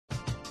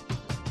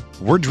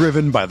We're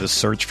driven by the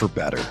search for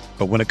better.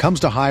 But when it comes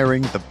to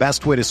hiring, the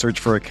best way to search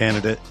for a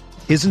candidate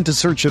isn't to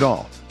search at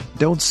all.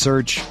 Don't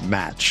search,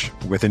 match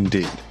with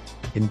Indeed.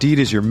 Indeed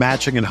is your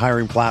matching and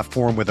hiring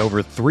platform with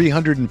over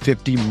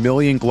 350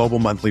 million global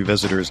monthly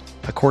visitors,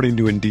 according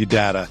to Indeed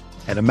data,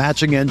 and a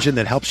matching engine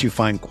that helps you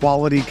find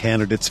quality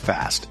candidates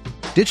fast.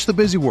 Ditch the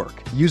busy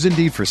work. Use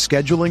Indeed for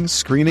scheduling,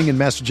 screening, and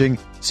messaging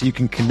so you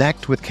can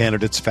connect with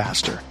candidates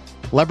faster.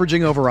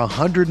 Leveraging over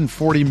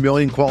 140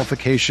 million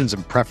qualifications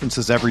and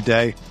preferences every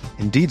day,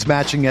 Indeed's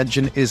matching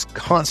engine is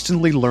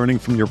constantly learning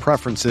from your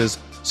preferences,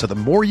 so the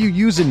more you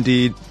use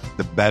Indeed,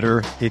 the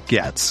better it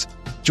gets.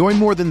 Join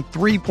more than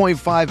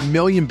 3.5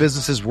 million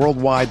businesses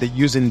worldwide that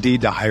use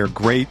Indeed to hire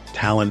great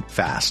talent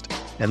fast.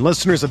 And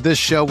listeners of this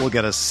show will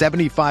get a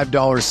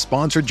 $75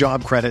 sponsored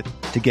job credit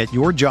to get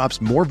your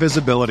jobs more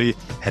visibility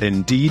at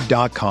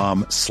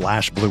Indeed.com/Blue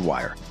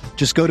Wire.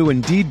 Just go to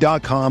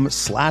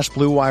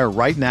Indeed.com/Blue Wire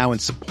right now and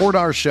support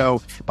our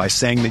show by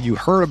saying that you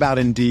heard about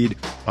Indeed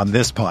on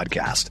this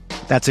podcast.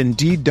 That's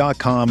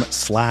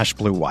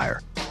Indeed.com/Blue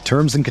Wire.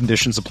 Terms and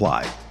conditions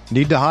apply.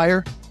 Need to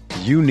hire?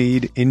 You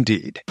need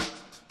Indeed.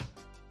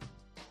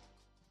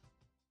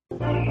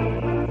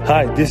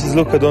 Hi, this is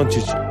Luka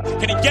Doncic.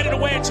 Can he get it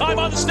away in time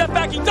on the step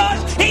back? He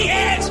does! He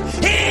hits!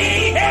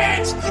 He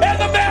hits!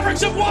 And the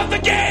Mavericks have won the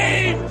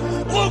game!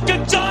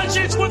 Luka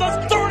Doncic with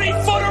a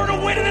 30-footer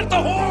to win it at the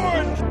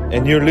horn!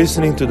 And you're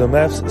listening to the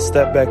Mavs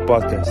Step Back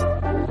Podcast.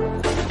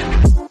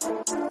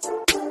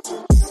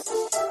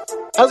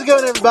 How's it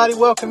going, everybody?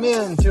 Welcome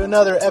in to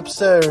another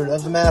episode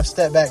of the Mavs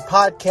Step Back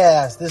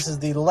Podcast. This is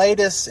the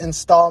latest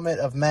installment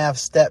of Mavs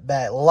Step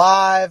Back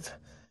Live.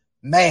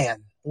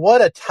 Man,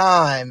 what a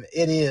time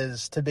it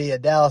is to be a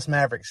Dallas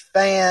Mavericks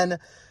fan,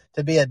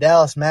 to be a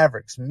Dallas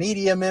Mavericks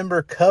media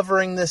member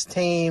covering this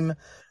team.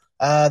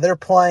 They're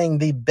playing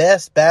the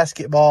best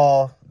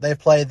basketball they've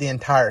played the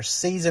entire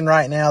season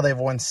right now. They've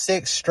won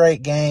 6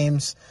 straight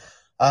games.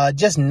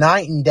 Just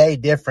night and day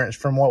difference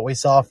from what we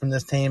saw from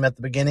this team at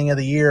the beginning of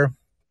the year.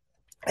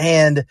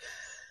 And,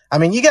 I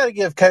mean, you got to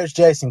give Coach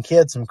Jason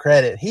Kidd some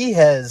credit. He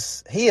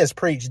has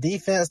preached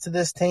defense to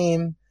this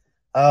team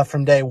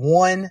from day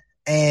one,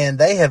 and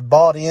they have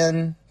bought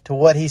in to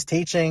what he's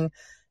teaching.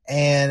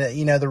 And,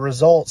 you know, the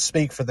results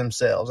speak for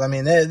themselves. I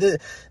mean,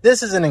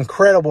 this is an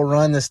incredible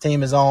run this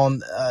team is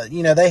on.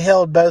 You know, they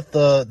held both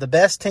the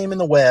best team in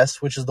the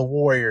West, which is the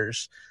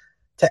Warriors,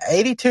 to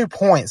 82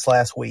 points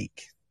last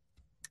week.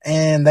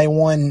 And they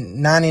won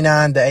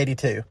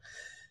 99-82.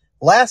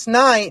 Last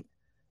night,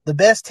 the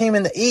best team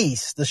in the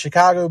East, the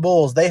Chicago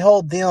Bulls, they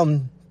hold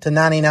them to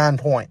 99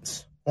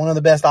 points. One of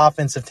the best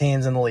offensive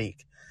teams in the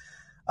league.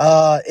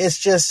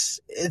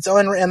 It's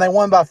unreal. And they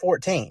won by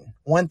 14,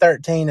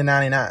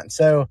 113-99.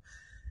 So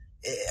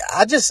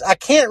I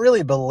can't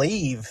really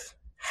believe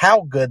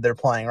how good they're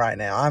playing right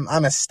now.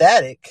 I'm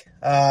ecstatic.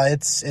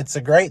 It's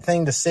a great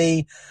thing to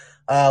see.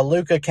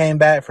 Luka came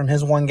back from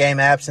his 1-game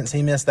absence.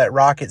 He missed that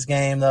Rockets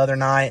game the other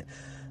night.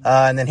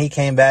 And then he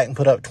came back and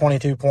put up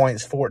 22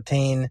 points,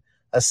 14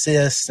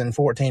 assists, and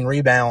 14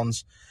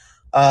 rebounds.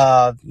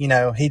 You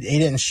know, he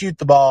didn't shoot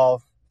the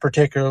ball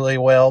particularly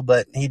well,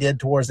 but he did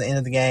towards the end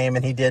of the game,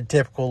 and he did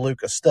typical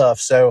Luka stuff.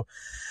 So,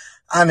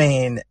 I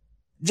mean,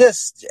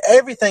 just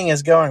everything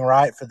is going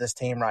right for this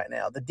team right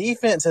now. The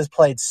defense has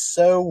played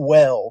so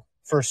well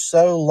for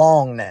so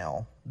long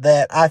now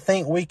that I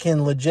think we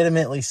can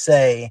legitimately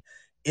say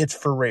it's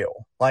for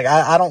real. Like,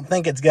 I don't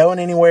think it's going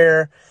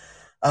anywhere.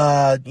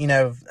 You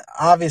know,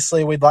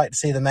 obviously we'd like to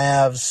see the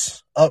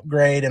Mavs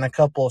upgrade in a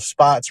couple of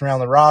spots around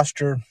the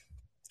roster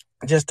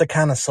just to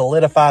kind of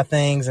solidify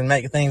things and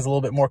make things a little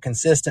bit more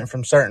consistent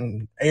from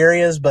certain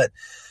areas. But,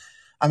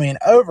 I mean,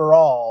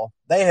 overall,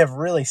 they have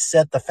really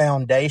set the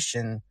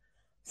foundation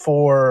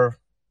for,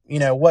 you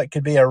know, what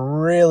could be a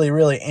really,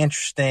 really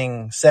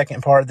interesting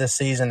second part of this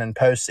season and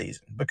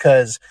postseason,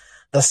 because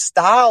the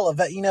style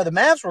of, you know, the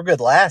Mavs were good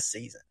last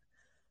season,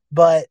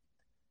 but,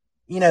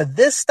 you know,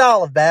 this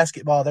style of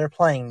basketball they're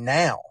playing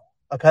now,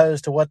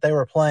 opposed to what they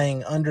were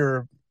playing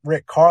under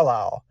Rick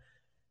Carlisle,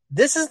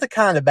 this is the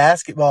kind of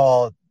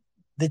basketball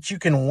that you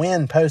can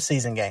win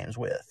postseason games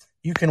with.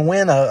 You can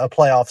win a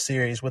playoff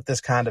series with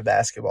this kind of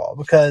basketball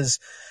because,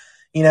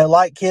 you know,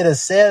 like Kidd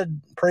has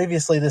said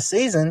previously this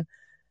season,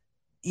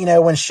 you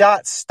know, when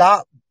shots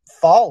stop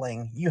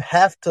falling, you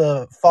have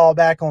to fall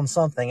back on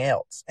something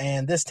else.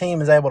 And this team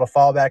is able to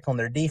fall back on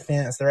their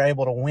defense. They're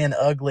able to win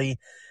ugly.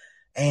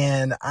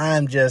 And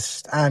I'm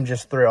just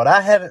thrilled.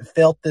 I haven't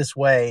felt this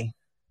way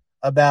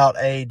about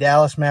a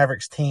Dallas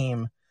Mavericks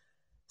team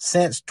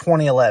since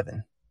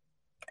 2011.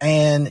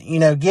 And, you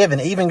know,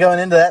 even going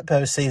into that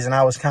postseason,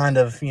 I was kind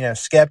of, you know,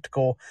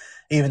 skeptical,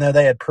 even though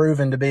they had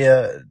proven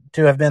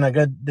to have been a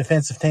good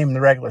defensive team in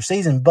the regular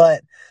season.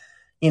 But,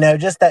 you know,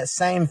 just that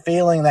same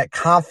feeling, that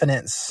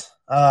confidence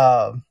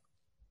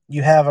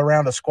you have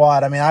around a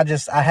squad. I mean,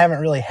 I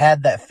haven't really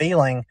had that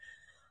feeling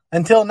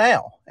until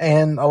now.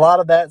 And a lot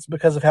of that's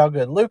because of how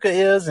good Luka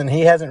is, and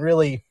he hasn't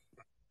really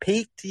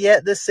peaked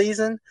yet this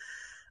season.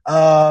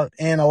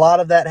 And a lot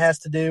of that has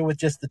to do with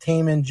just the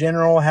team in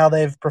general, how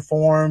they've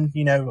performed.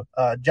 You know,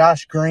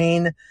 Josh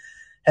Green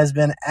has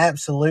been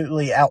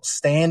absolutely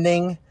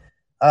outstanding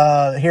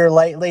here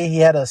lately. He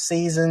had a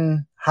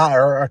season high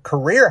or a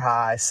career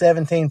high,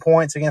 17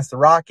 points against the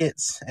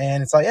Rockets.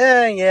 And it's like,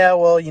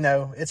 well,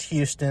 it's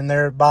Houston.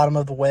 They're bottom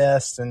of the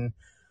West, and,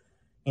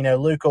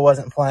 Luka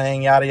wasn't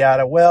playing, yada,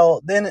 yada.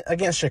 Well, then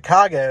against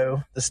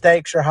Chicago, the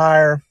stakes are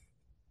higher.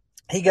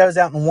 He goes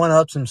out and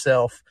one-ups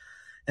himself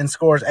and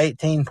scores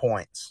 18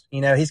 points.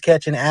 He's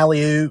catching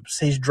alley-oops.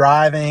 He's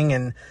driving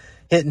and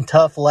hitting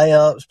tough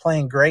layups,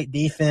 playing great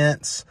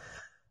defense.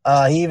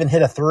 He even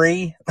hit a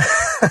three,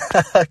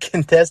 a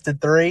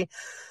contested three.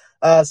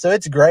 So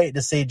it's great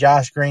to see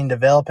Josh Green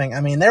developing.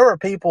 I mean, there were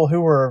people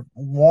who were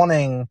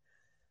wanting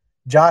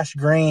Josh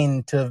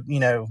Green to,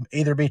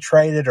 either be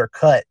traded or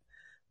cut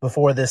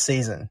before this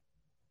season.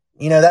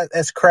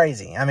 That's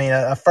crazy. I mean,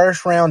 a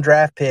first-round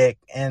draft pick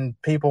and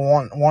people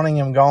wanting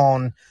him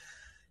gone,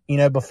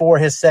 before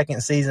his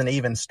second season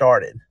even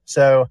started.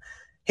 So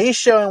he's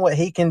showing what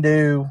he can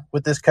do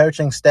with this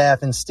coaching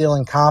staff,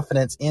 instilling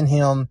confidence in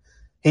him.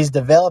 He's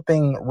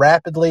developing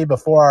rapidly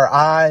before our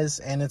eyes,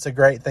 and it's a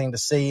great thing to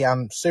see.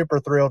 I'm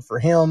super thrilled for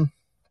him.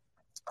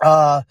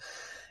 And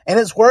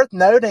it's worth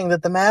noting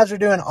that the Mavs are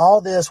doing all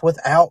this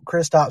without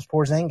Kristaps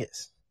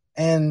Porzingis.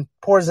 And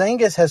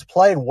Porzingis has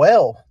played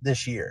well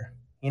this year.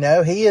 He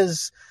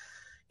is,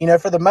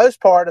 for the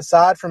most part,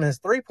 aside from his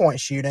three-point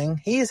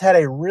shooting, he's had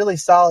a really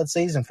solid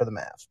season for the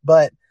Mavs.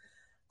 But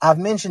I've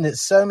mentioned it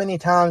so many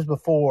times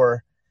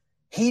before,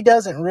 he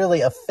doesn't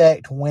really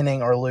affect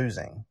winning or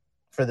losing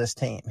for this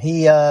team.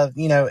 He,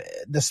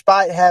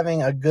 despite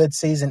having a good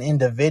season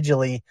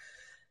individually,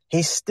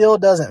 he still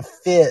doesn't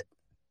fit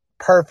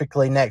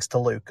perfectly next to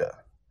Luka.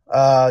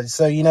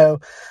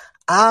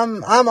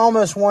 I'm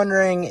almost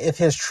wondering if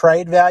his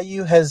trade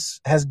value has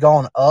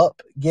gone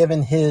up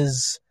given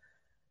his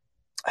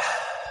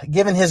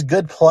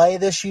good play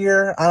this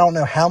year. I don't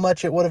know how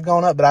much it would have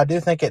gone up, but I do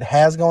think it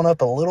has gone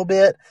up a little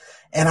bit.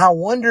 And I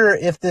wonder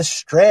if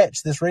this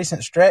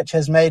recent stretch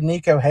has made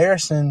Nico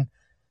Harrison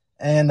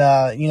and,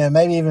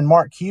 maybe even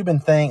Mark Cuban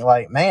think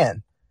like,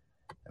 man,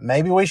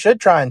 maybe we should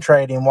try and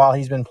trade him while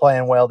he's been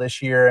playing well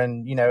this year.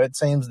 And, it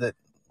seems that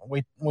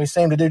we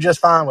seem to do just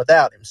fine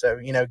without him. So,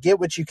 get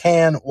what you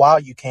can while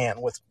you can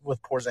with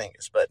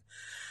Porzingis. But,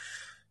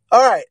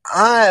 all right,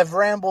 I have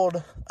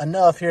rambled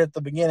enough here at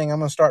the beginning. I'm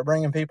going to start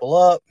bringing people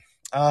up.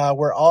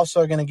 We're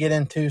also going to get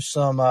into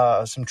some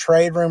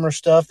trade rumor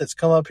stuff that's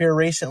come up here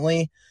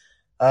recently.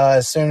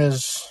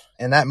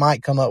 And that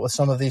might come up with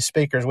some of these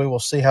speakers. We will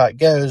see how it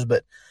goes.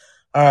 But,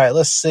 all right,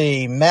 let's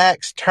see.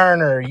 Max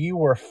Turner, you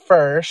were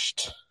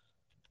first.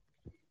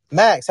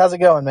 Max, how's it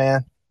going,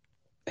 man?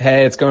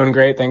 Hey, it's going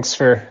great. Thanks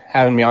for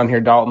having me on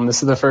here, Dalton.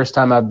 This is the first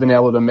time I've been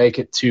able to make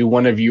it to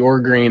one of your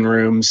green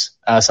rooms,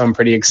 so I'm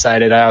pretty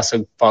excited. I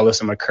also follow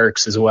some of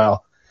Kirk's as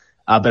well,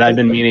 but I've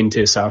been meaning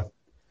to, so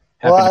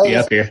happy to be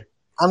up here.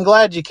 I'm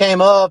glad you came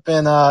up,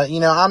 and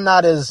I'm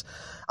not as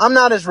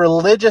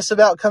religious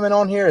about coming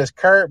on here as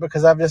Kirk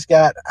because I've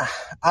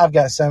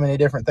got so many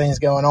different things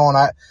going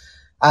on.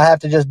 I have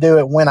to just do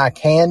it when I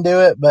can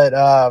do it, but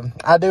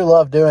I do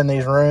love doing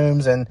these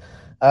rooms, and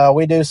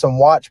we do some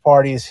watch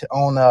parties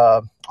on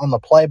the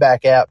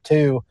Playback app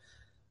too.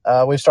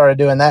 We've started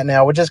doing that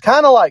now, which is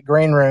kind of like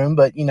Green Room,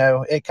 but you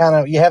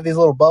have these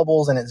little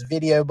bubbles and it's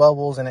video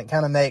bubbles, and it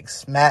kind of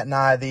makes Matt and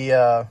I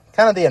the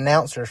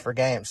announcers for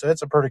games. So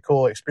it's a pretty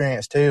cool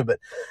experience too. But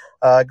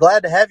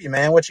glad to have you,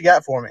 man. What you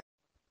got for me?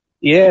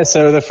 Yeah,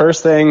 so the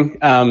first thing,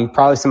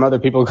 probably some other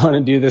people are going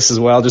to do this as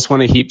well. Just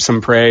want to heap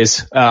some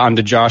praise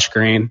onto Josh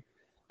Green.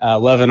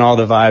 Loving all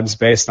the vibes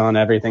based on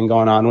everything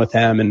going on with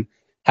him, and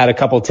had a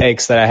couple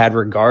takes that I had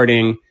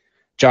regarding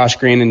Josh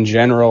Green in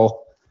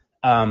general.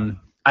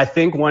 I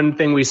think one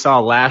thing we saw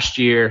last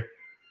year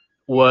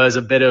was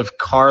a bit of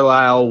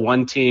Carlisle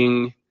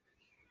wanting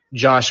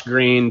Josh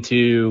Green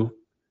to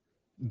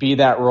be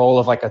that role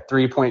of like a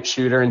three-point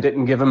shooter and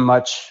didn't give him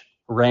much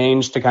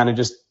range to kind of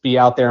just be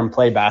out there and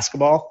play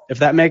basketball, if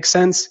that makes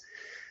sense.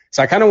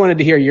 So I kind of wanted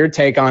to hear your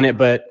take on it,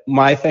 but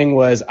my thing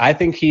was I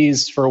think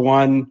he's, for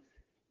one,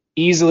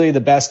 easily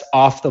the best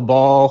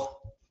off-the-ball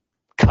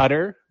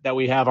cutter that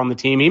we have on the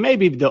team. He may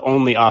be the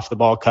only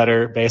off-the-ball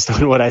cutter based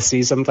on what I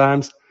see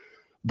sometimes.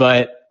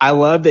 But I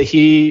love that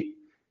he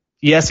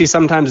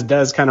sometimes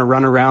does kind of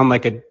run around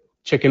like a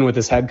chicken with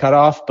his head cut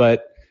off,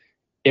 but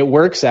it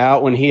works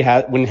out when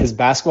his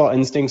basketball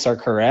instincts are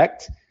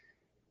correct.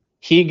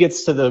 He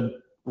gets to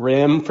the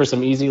rim for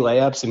some easy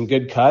layups and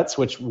good cuts,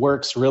 which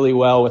works really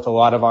well with a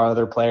lot of our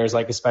other players,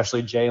 like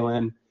especially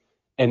Jalen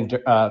and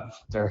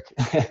Dirk,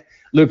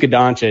 Luka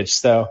Doncic.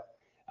 So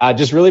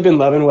just really been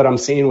loving what I'm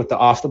seeing with the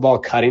off-the-ball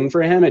cutting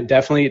for him. It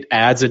definitely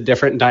adds a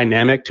different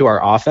dynamic to our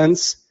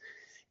offense.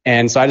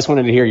 And so I just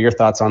wanted to hear your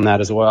thoughts on that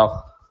as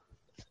well.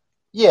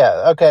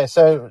 Yeah, okay,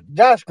 so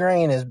Josh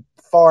Green is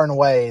far and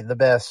away the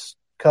best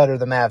cutter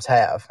the Mavs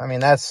have. I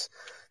mean, that's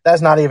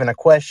not even a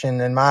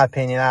question in my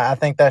opinion. I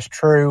think that's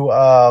true.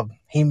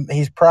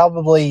 He's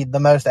probably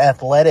the most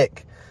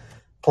athletic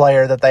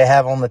player that they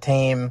have on the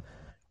team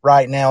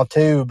right now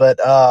too. But,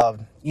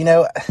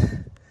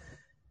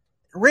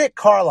 Rick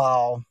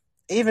Carlisle,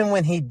 even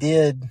when he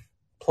did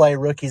play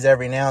rookies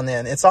every now and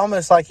then, it's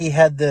almost like he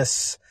had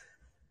this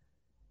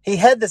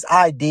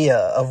idea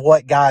of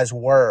what guys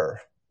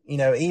were,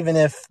 even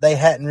if they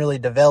hadn't really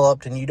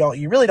developed, and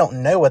you really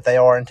don't know what they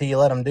are until you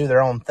let them do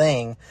their own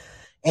thing.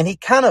 And he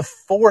kind of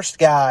forced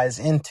guys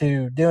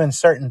into doing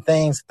certain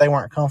things that they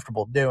weren't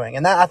comfortable doing.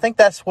 And I think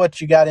that's what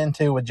you got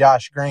into with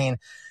Josh Green.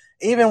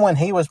 Even when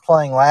he was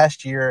playing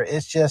last year,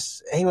 it's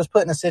just he was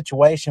put in a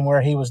situation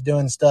where he was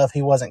doing stuff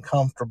he wasn't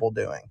comfortable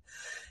doing.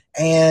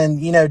 And,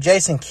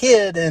 Jason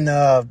Kidd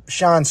and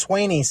Sean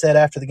Sweeney said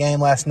after the game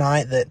last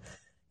night that,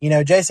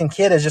 Jason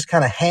Kidd has just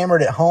kind of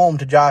hammered it home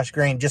to Josh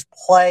Green. Just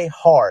play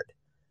hard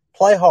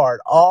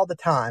all the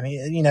time.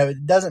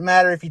 It doesn't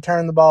matter if you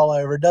turn the ball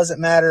over. It doesn't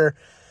matter,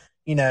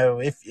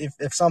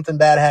 if something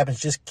bad happens,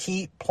 just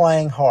keep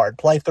playing hard,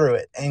 play through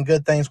it, and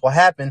good things will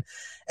happen.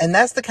 And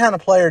that's the kind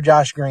of player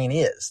Josh Green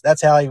is.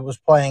 That's how he was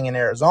playing in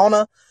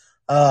Arizona.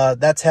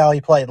 That's how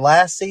he played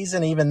last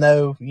season, even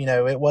though,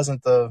 it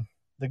wasn't the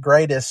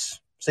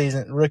greatest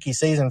rookie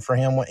season for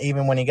him,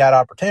 even when he got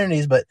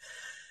opportunities. But,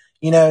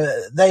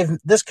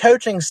 this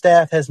coaching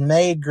staff has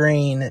made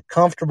Green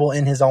comfortable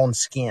in his own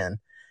skin,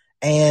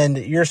 and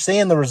you're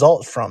seeing the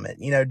results from it.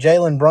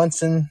 Jalen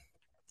Brunson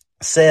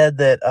said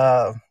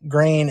that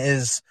Green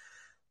is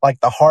like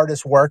the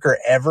hardest worker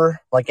ever,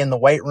 like in the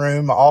weight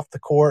room, off the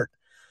court.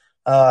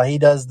 He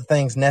does the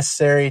things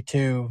necessary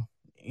to,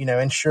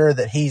 ensure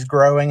that he's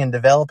growing and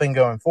developing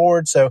going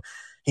forward. So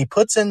he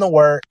puts in the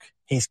work.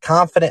 He's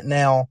confident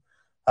now.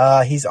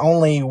 He's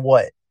only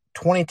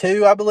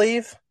 22, I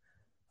believe.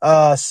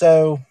 Or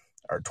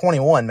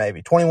 21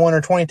 maybe, 21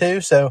 or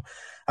 22. So,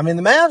 the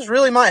Mavs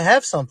really might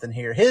have something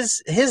here.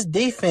 His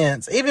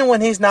defense, even when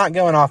he's not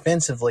going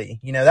offensively,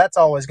 that's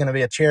always going to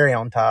be a cherry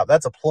on top.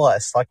 That's a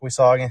plus, like we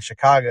saw against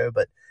Chicago.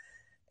 But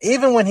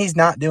even when he's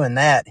not doing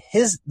that,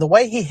 the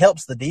way he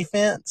helps the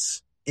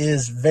defense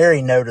is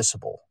very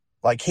noticeable.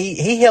 Like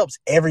he helps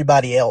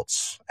everybody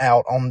else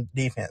out on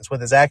defense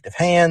with his active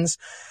hands.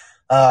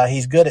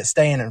 He's good at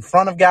staying in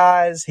front of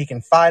guys. He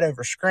can fight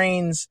over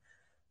screens.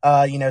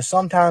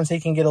 Sometimes he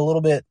can get a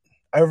little bit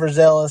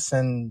overzealous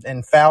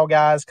and foul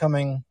guys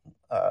coming,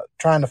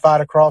 trying to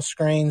fight across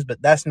screens,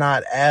 but that's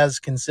not as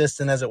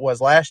consistent as it was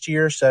last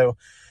year. So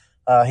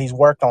he's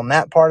worked on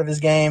that part of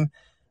his game.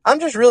 I'm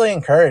just really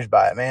encouraged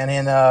by it, man.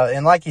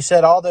 And like you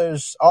said, all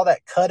that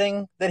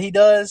cutting that he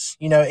does,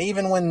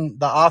 even when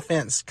the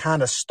offense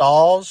kind of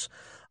stalls,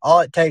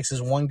 all it takes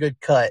is one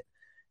good cut,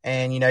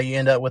 and you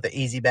end up with an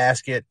easy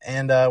basket.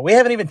 And we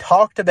haven't even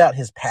talked about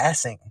his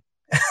passing.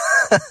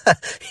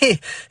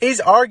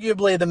 He's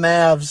arguably the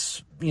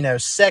Mavs,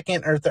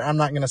 second or I'm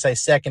not going to say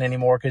second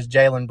anymore because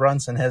Jalen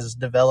Brunson has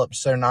developed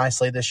so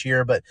nicely this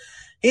year, but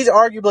he's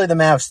arguably the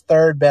Mavs'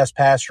 third best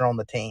passer on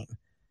the team.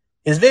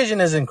 His vision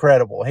is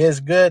incredible. He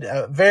has good,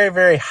 very,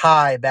 very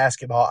high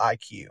basketball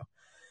IQ.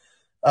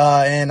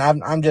 And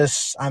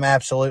I'm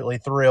absolutely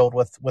thrilled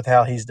with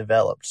how he's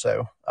developed.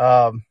 So,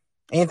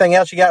 anything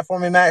else you got for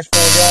me, Max?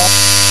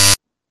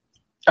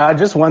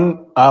 Just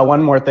one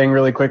more thing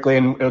really quickly,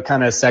 and it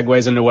kind of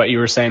segues into what you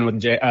were saying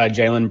with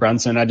Jalen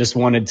Brunson. I just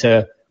wanted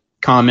to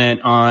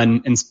comment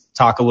on and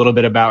talk a little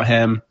bit about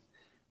him.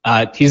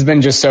 He's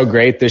been just so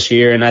great this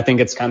year, and I think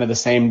it's kind of the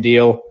same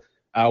deal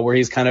where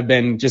he's kind of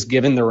been just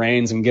given the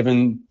reins and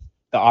given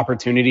the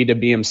opportunity to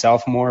be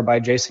himself more by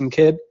Jason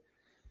Kidd.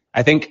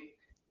 I think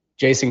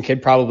Jason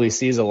Kidd probably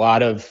sees a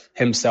lot of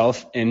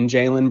himself in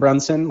Jalen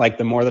Brunson. Like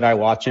the more that I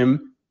watch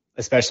him,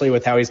 especially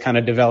with how he's kind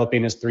of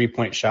developing his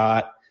three-point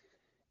shot,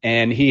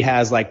 and he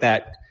has like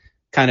that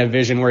kind of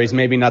vision where he's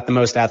maybe not the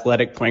most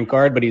athletic point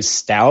guard, but he's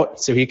stout.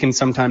 So he can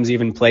sometimes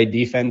even play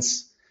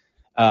defense,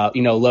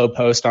 low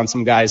post on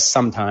some guys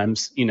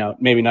sometimes,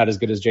 maybe not as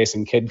good as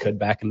Jason Kidd could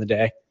back in the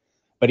day,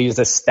 but he's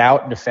a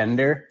stout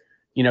defender.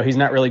 He's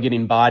not really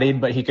getting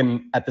bodied, but he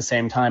can at the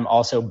same time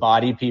also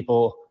body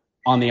people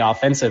on the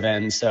offensive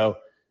end. So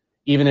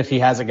even if he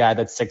has a guy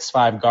that's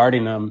 6'5"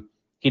 guarding him,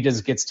 he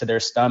just gets to their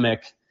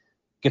stomach,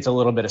 gets a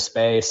little bit of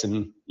space,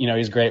 and,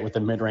 he's great with the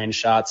mid-range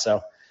shot.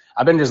 So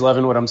I've been just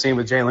loving what I'm seeing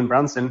with Jalen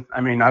Brunson.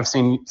 I've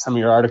seen some of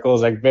your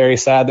articles, like very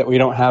sad that we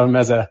don't have him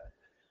as a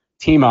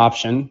team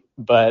option,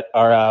 but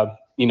our,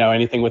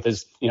 anything with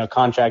his,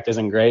 contract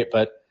isn't great,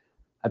 but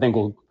I think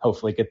we'll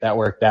hopefully get that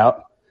worked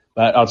out.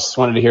 But I just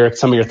wanted to hear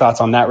some of your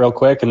thoughts on that real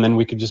quick, and then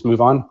we could just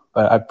move on.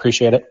 But I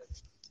appreciate it.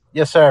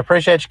 Yes, sir.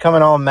 Appreciate you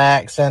coming on,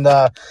 Max. And,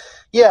 look,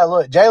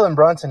 Jalen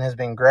Brunson has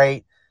been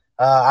great.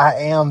 I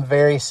am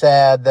very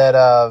sad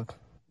that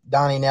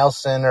Donnie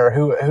Nelson or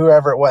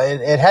whoever it was,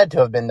 it had to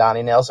have been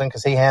Donnie Nelson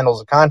because he handles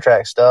the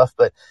contract stuff.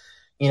 But,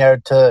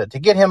 to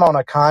get him on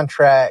a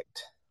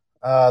contract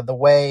the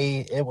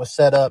way it was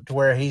set up to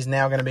where he's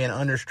now going to be an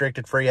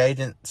unrestricted free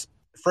agent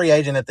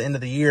at the end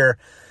of the year,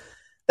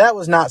 that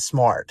was not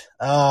smart.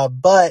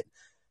 But,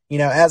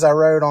 as I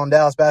wrote on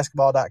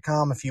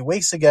DallasBasketball.com a few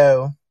weeks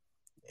ago,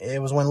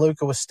 it was when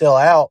Luka was still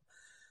out,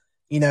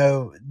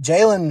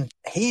 Jalen,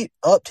 he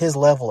upped his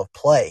level of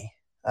play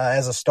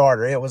as a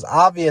starter. It was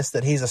obvious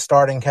that he's a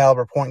starting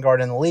caliber point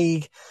guard in the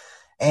league.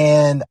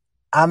 And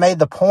I made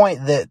the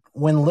point that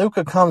when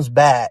Luka comes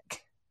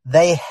back,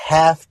 they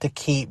have to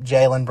keep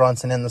Jalen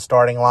Brunson in the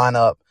starting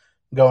lineup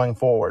going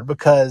forward,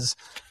 because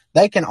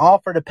they can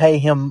offer to pay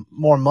him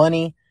more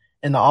money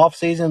in the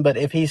offseason, but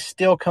if he's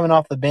still coming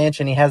off the bench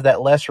and he has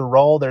that lesser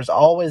role, there's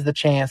always the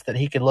chance that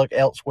he could look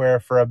elsewhere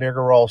for a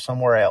bigger role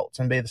somewhere else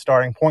and be the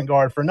starting point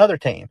guard for another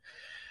team.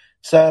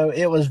 So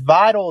it was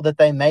vital that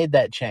they made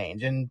that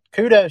change. And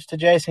kudos to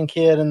Jason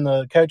Kidd and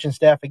the coaching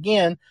staff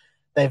again.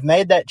 They've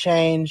made that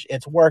change.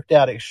 It's worked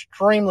out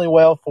extremely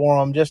well for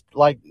them, just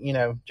like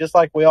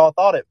we all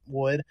thought it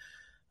would.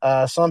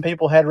 Some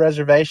people had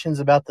reservations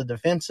about the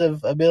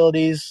defensive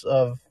abilities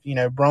of,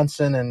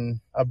 Brunson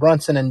and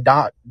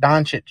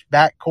Doncic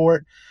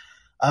backcourt.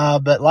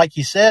 But like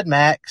you said,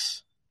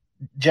 Max,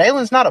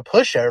 Jalen's not a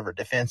pushover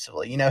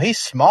defensively. He's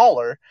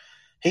smaller.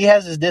 He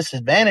has his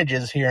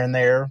disadvantages here and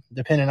there,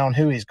 depending on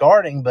who he's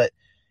guarding, but,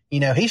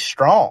 he's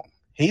strong.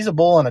 He's a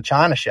bull in a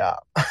china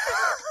shop.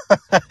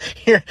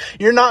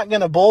 You're not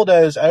going to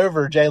bulldoze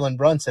over Jalen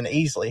Brunson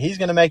easily. He's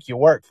going to make you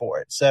work for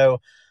it. So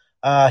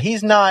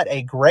he's not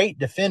a great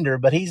defender,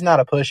 but he's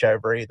not a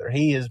pushover either.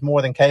 He is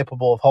more than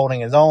capable of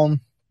holding his own.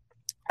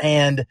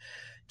 And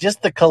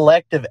just the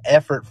collective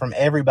effort from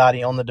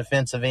everybody on the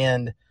defensive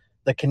end,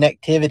 the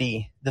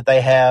connectivity that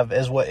they have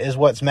is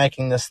what's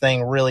making this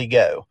thing really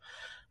go.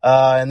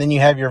 And then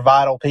you have your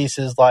vital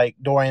pieces like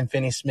Dorian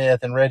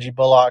Finney-Smith and Reggie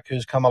Bullock,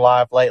 who's come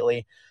alive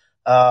lately,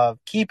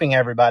 keeping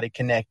everybody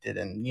connected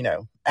and,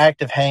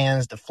 active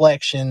hands,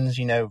 deflections,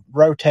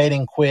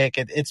 rotating quick.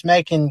 It's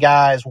making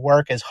guys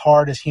work as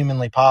hard as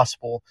humanly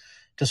possible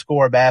to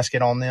score a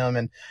basket on them.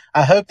 And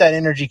I hope that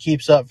energy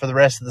keeps up for the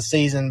rest of the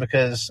season,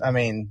 because,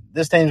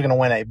 this team's going to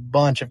win a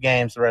bunch of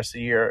games the rest of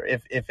the year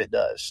if it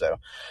does. So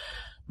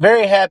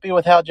very happy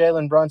with how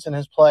Jalen Brunson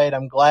has played.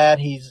 I'm glad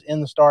he's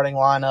in the starting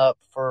lineup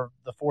for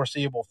the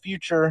foreseeable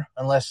future,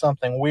 unless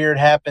something weird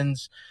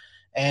happens.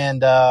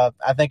 And I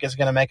think it's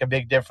going to make a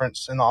big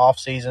difference in the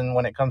offseason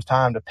when it comes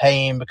time to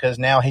pay him, because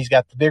now he's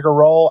got the bigger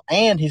role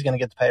and he's going to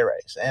get the pay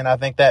raise. And I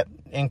think that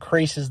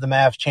increases the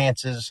Mavs'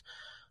 chances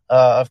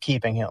of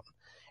keeping him.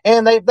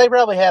 And they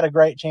probably had a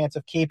great chance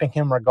of keeping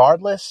him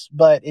regardless,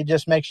 but it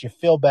just makes you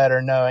feel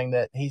better knowing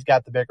that he's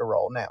got the bigger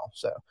role now.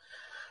 So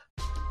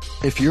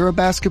if you're a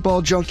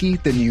basketball junkie,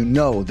 then you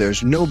know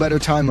there's no better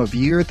time of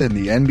year than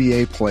the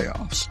NBA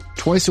playoffs.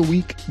 Twice a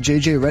week,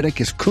 JJ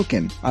Redick is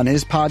cooking on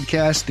his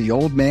podcast, The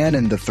Old Man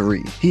and the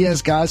Three. He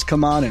has guys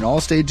come on in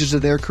all stages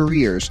of their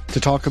careers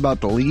to talk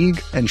about the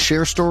league and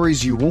share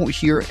stories you won't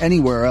hear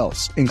anywhere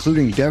else,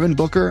 including Devin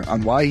Booker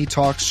on why he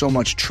talks so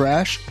much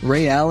trash,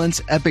 Ray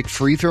Allen's epic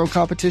free throw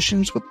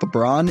competitions with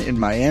LeBron in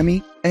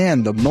Miami,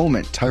 and the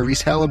moment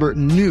Tyrese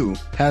Halliburton knew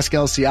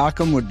Pascal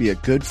Siakam would be a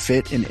good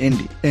fit in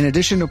Indy. In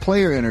addition to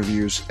player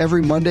interviews,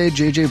 every Monday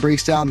JJ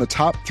breaks down the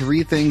top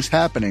 3 things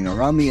happening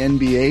around the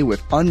NBA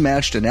with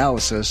unmatched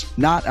analysis,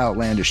 not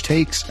outlandish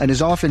takes, and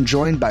is often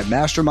joined by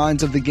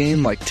masterminds of the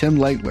game like Tim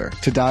Legler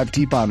to dive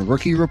deep on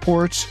rookie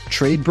reports,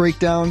 trade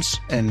breakdowns,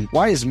 and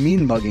why is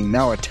mean mugging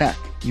now a tech.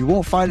 You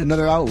won't find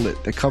another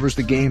outlet that covers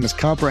the game as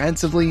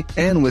comprehensively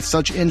and with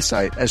such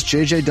insight as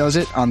JJ does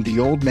it on The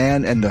Old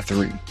Man and the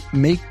Three.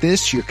 Make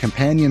this your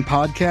companion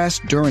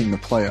podcast during the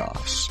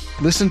playoffs.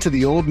 Listen to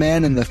The Old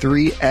Man and the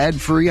Three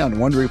ad-free on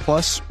Wondery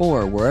Plus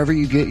or wherever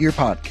you get your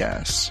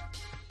podcasts.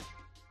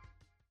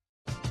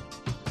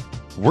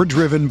 We're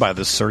driven by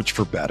the search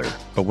for better.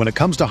 But when it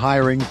comes to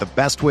hiring, the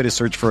best way to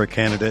search for a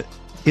candidate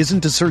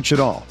isn't to search at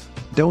all.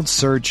 Don't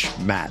search,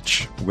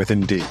 match with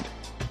Indeed.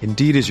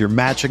 Indeed is your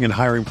matching and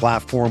hiring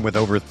platform with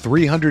over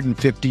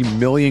 350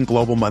 million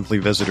global monthly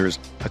visitors,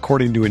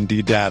 according to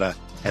Indeed data,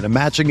 and a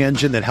matching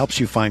engine that helps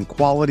you find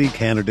quality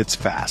candidates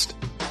fast.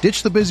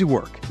 Ditch the busy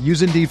work.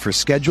 Use Indeed for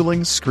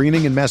scheduling,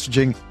 screening, and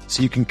messaging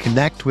so you can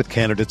connect with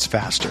candidates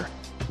faster.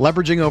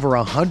 Leveraging over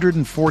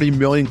 140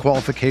 million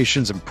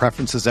qualifications and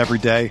preferences every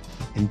day,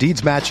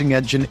 Indeed's matching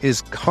engine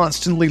is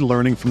constantly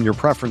learning from your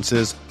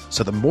preferences,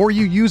 so the more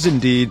you use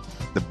Indeed,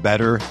 the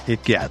better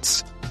it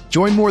gets.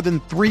 Join more than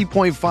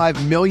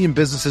 3.5 million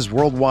businesses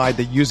worldwide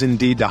that use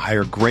Indeed to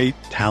hire great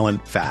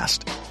talent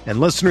fast. And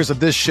listeners of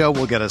this show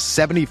will get a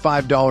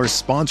 $75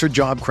 sponsored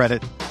job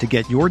credit to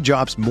get your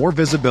jobs more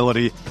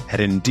visibility at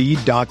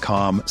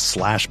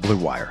Indeed.com/Blue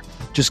Wire.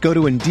 Just go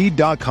to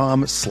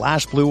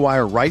Indeed.com/Blue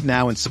Wire right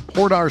now and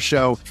support our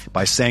show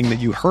by saying that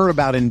you heard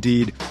about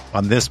Indeed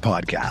on this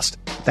podcast.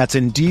 That's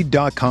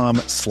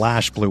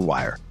Indeed.com/Blue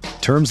Wire.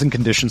 Terms and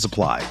conditions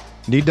apply.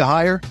 Need to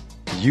hire?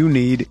 You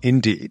need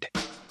Indeed.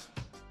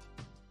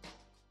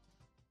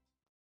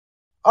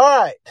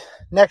 All right,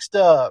 next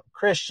up,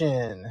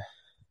 Christian.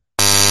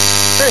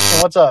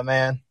 Christian, what's up,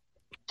 man?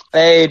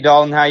 Hey,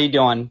 Dalton, how you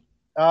doing?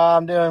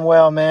 I'm doing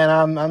well, man.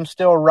 I'm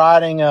still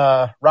riding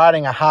a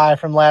high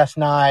from last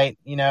night.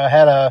 We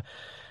had a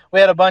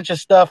bunch of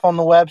stuff on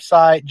the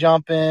website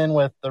jumping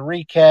with the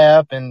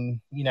recap and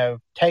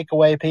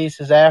takeaway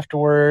pieces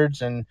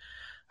afterwards. And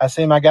I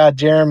see my guy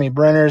Jeremy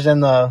Brenner's in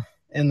the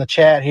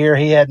chat here.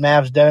 He had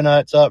Mavs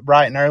Donuts up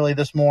bright and early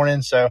this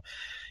morning, so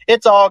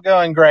it's all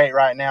going great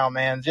right now,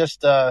 man.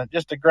 Just a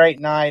great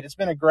night. It's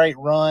been a great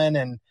run,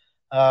 and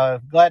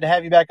glad to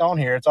have you back on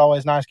here. It's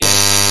always nice getting.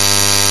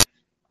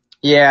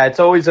 Yeah, it's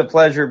always a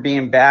pleasure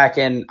being back,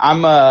 and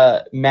I'm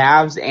a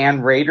Mavs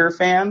and Raider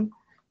fan.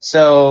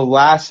 So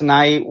last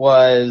night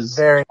was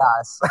Very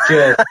nice.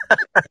 just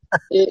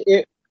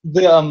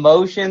the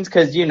emotions,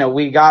 because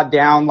we got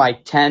down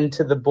like 10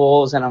 to the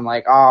Bulls, and I'm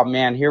like, oh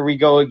man, here we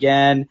go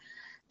again.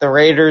 The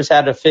Raiders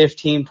had a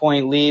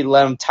 15-point lead,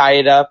 let them tie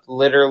it up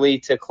literally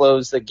to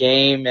close the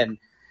game, and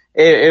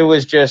it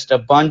was just a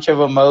bunch of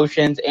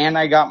emotions. And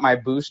I got my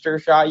booster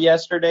shot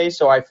yesterday,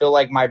 so I feel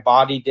like my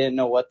body didn't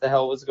know what the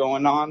hell was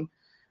going on.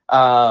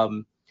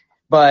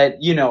 But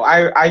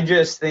I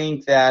just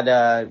think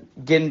that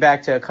getting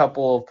back to a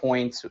couple of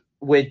points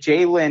with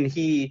Jalen,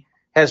 he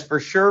has for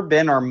sure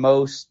been our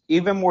most,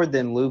 even more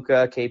than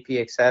Luka, KP,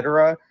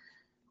 etc.,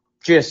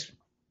 just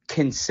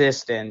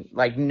consistent,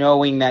 like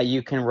knowing that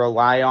you can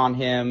rely on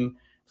him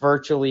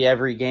virtually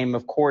every game.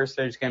 Of course,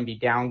 there's going to be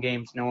down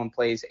games. No one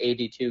plays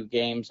 82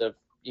 games of,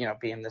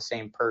 being the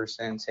same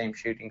person, same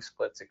shooting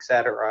splits,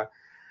 etc.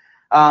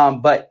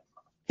 But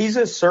he's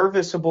a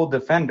serviceable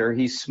defender.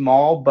 He's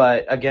small,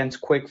 but against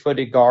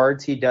quick-footed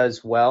guards, he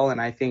does well.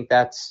 And I think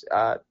that's,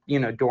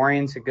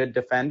 Dorian's a good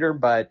defender,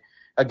 but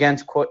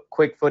against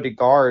quick-footed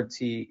guards,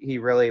 he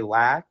really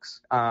lacks.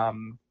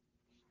 And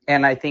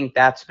I think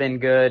that's been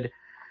good.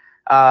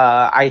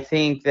 I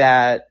think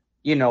that,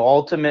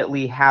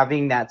 ultimately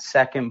having that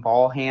second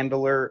ball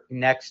handler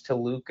next to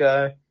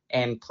Luka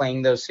and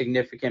playing those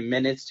significant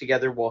minutes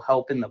together will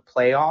help in the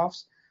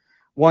playoffs.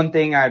 One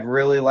thing I'd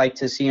really like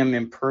to see him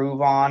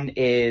improve on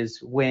is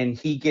when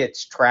he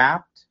gets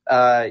trapped.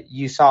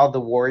 You saw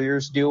the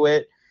Warriors do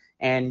it,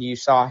 and you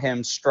saw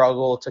him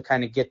struggle to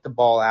kind of get the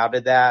ball out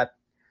of that.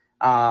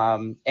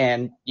 And,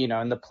 in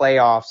the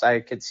playoffs,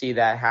 I could see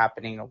that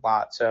happening a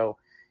lot. So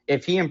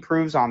if he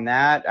improves on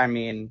that, I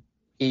mean,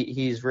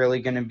 he's really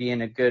going to be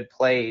in a good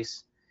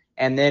place.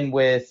 And then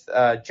with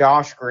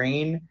Josh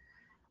Green,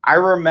 I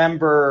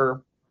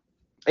remember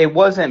it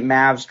wasn't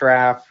Mavs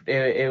draft.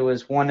 It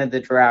was one of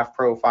the draft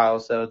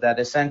profiles, though, that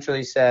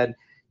essentially said,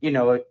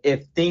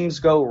 if things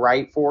go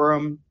right for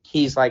him,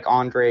 he's like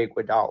Andre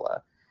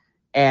Iguodala.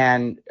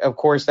 And, of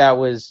course, that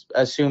was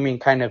assuming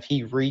kind of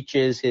he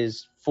reaches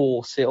his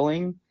full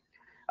ceiling.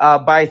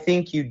 But I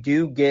think you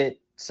do get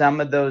some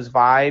of those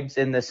vibes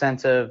in the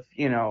sense of,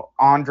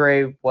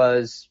 Andre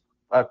was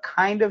a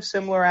kind of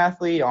similar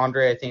athlete.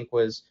 Andre, I think,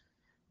 was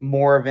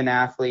more of an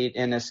athlete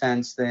in a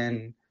sense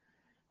than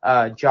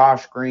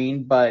Josh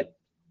Green, but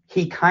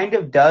he kind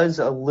of does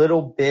a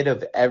little bit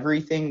of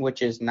everything,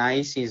 which is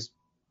nice. He's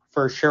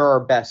for sure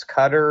our best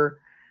cutter.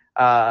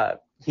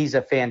 He's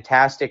a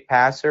fantastic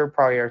passer,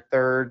 probably our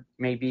third,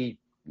 maybe,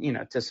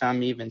 to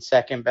some even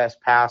second best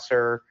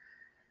passer.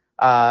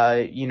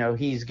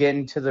 He's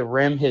getting to the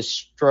rim. His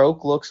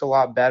stroke looks a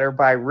lot better,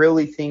 but I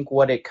really think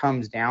what it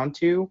comes down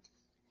to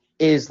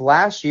is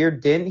last year,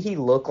 didn't he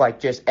look like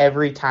just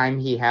every time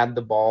he had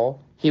the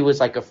ball, he was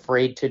like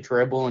afraid to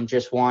dribble and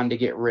just wanted to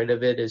get rid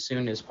of it as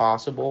soon as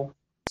possible?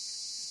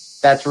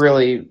 That's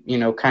really,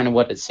 kind of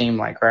what it seemed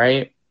like,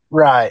 right?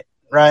 Right.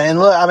 And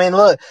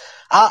look,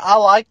 I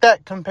like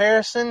that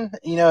comparison,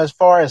 as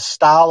far as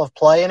style of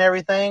play and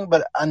everything.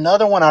 But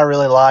another one I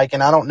really like,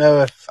 and I don't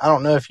know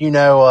if you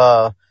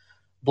know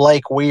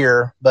Blake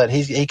Weir, but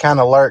he kind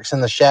of lurks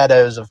in the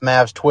shadows of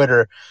Mavs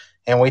Twitter,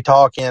 and we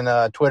talk in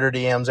Twitter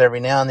DMs every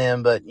now and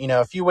then. But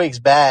a few weeks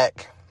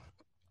back,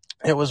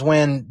 it was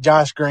when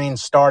Josh Green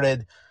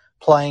started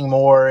playing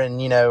more, and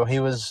he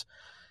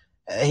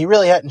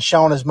really hadn't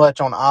shown as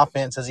much on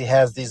offense as he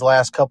has these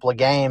last couple of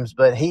games.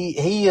 But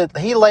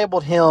he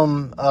labeled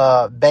him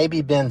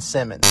Baby Ben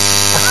Simmons,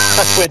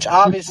 which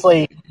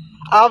obviously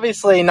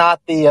not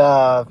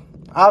the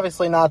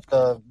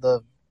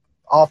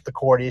off the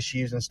court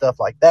issues and stuff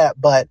like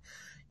that. But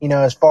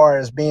as far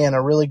as being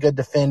a really good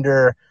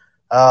defender,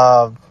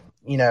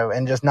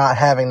 and just not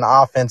having the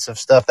offensive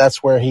stuff,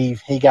 that's where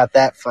he got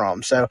that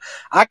from. So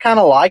I kind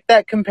of like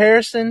that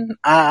comparison.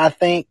 I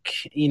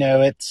think,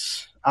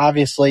 it's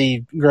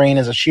obviously Green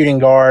is a shooting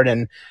guard,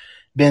 and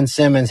Ben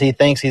Simmons, he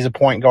thinks he's a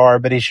point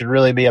guard, but he should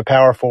really be a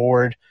power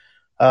forward.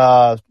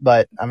 But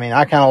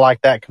I kind of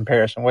like that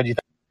comparison. What do you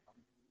think?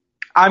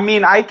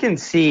 I can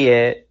see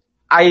it.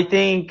 I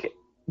think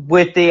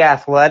with the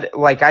athletic,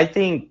 I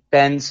think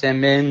Ben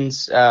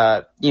Simmons,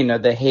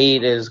 the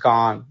hate is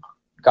gone,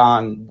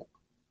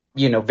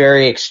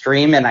 very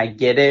extreme, and I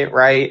get it,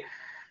 right?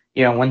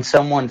 When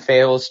someone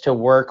fails to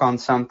work on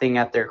something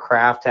at their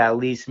craft to at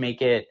least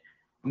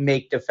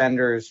make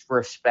defenders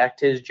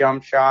respect his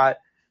jump shot.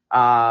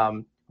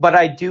 But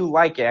I do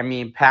like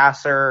it.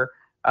 Passer,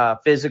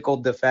 physical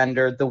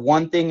defender. The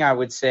one thing I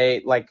would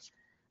say,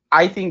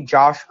 I think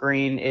Josh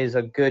Green is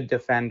a good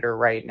defender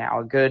right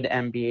now, a good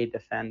NBA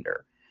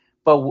defender.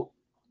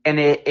 And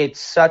it's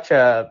such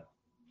a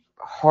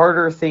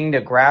harder thing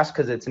to grasp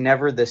because it's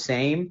never the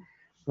same.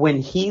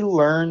 When he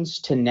learns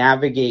to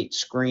navigate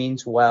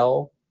screens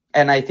well,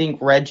 and I think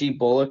Reggie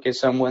Bullock is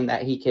someone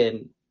that he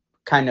can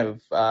kind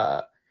of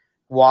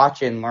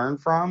watch and learn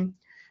from,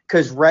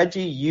 because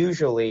Reggie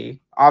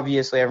usually,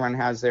 obviously everyone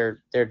has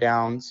their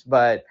downs,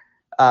 but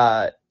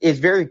is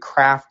very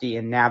crafty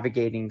in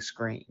navigating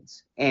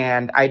screens.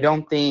 And I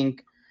don't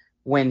think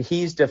when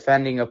he's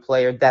defending a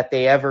player that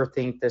they ever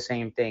think the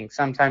same thing.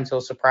 Sometimes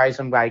he'll surprise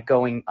them by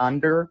going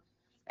under,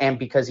 and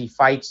because he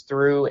fights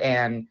through,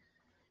 and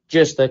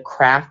just the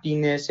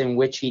craftiness in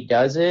which he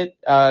does it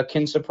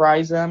can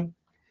surprise them.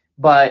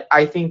 But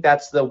I think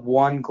that's the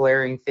one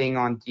glaring thing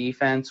on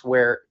defense,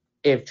 where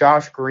if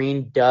Josh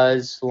Green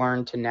does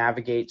learn to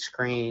navigate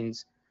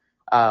screens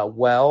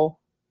well,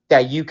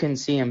 that you can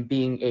see him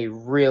being a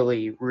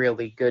really,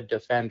 really good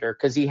defender,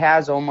 because he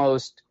has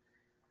almost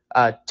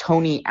a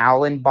Tony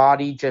Allen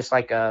body, just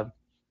like a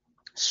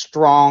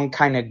strong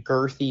kind of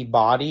girthy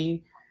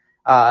body.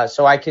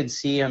 So I could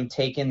see him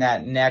taking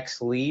that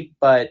next leap.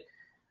 But,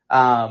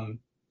 I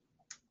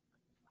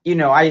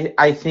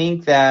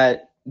think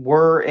that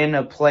we're in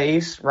a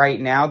place right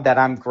now that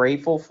I'm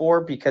grateful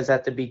for, because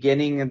at the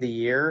beginning of the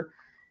year,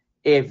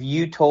 if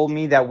you told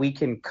me that we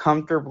can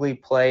comfortably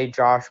play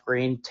Josh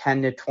Green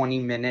 10 to 20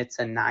 minutes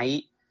a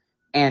night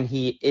and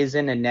he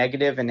isn't a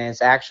negative and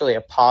is actually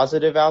a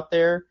positive out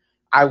there,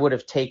 I would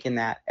have taken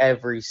that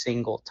every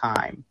single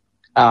time.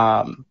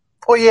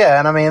 Well, yeah,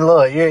 and I mean,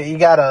 look, you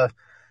gotta.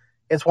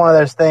 It's one of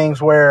those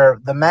things where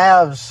the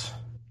Mavs,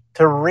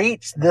 to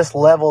reach this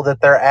level that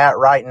they're at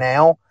right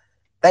now,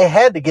 they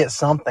had to get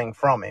something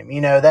from him.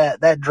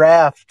 That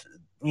draft,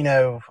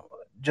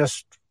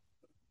 just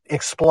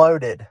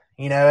exploded,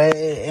 in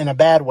a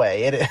bad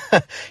way.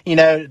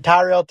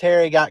 Tyrell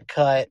Terry got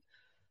cut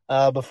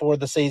before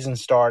the season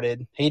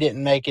started. He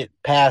didn't make it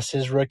past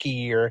his rookie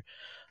year.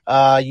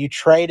 You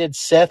traded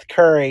Seth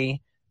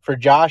Curry for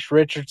Josh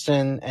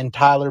Richardson and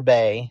Tyler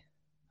Bay.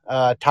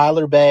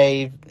 Tyler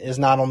Bay is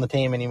not on the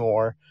team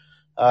anymore.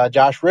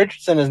 Josh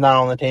Richardson is not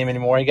on the team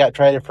anymore. He got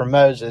traded for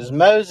Moses.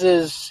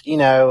 Moses,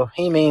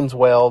 he means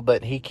well,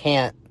 but he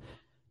can't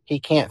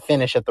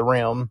finish at the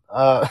rim.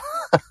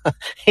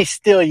 He's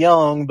still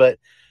young, but,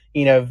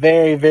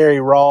 very,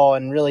 very raw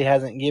and really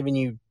hasn't given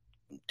you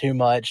too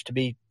much, to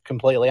be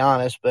completely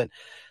honest. But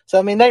so,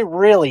 I mean, they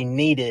really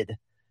needed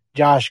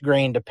Josh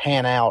Green to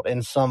pan out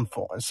in some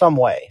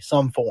way,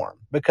 some form,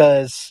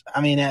 because,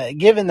 I mean,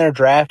 given their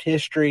draft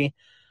history,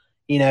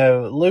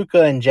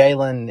 Luka and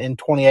Jalen in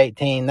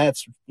 2018,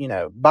 that's,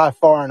 by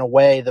far and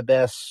away the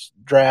best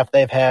draft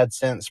they've had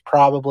since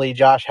probably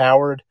Josh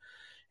Howard.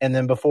 And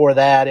then before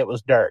that, it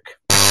was Dirk.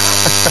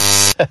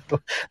 So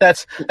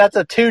that's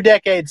a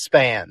 2-decade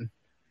span.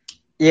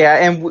 Yeah.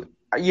 And,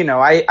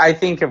 I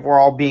think if we're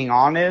all being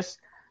honest,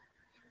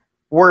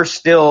 we're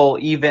still,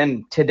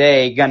 even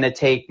today, going to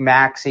take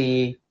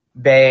Maxey,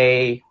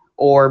 Bay,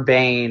 or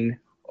Bane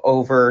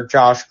over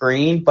Josh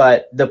Green.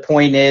 But the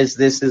point is,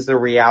 this is the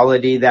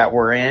reality that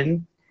we're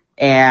in.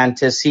 And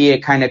to see it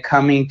kind of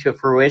coming to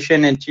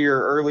fruition, and to your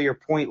earlier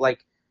point,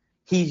 like,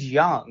 he's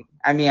young.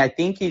 I mean, I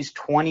think he's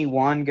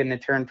 21, going to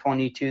turn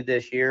 22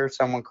 this year.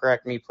 Someone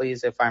correct me,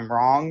 please, if I'm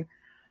wrong.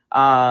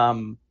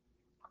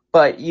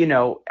 But,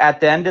 at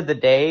the end of the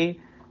day,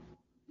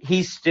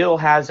 he still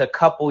has a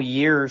couple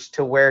years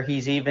to where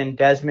he's even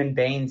Desmond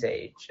Bane's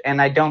age.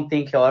 And I don't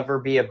think he'll ever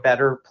be a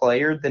better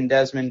player than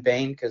Desmond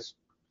Bane, because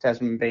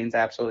Desmond Bane's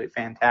absolutely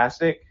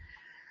fantastic.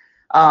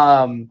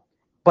 But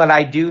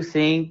I do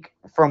think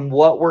from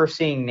what we're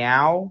seeing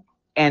now,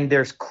 and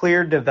there's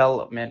clear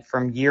development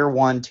from year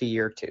 1 to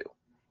year 2.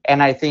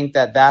 And I think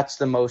that that's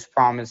the most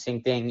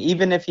promising thing.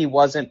 Even if he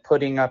wasn't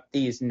putting up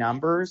these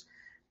numbers,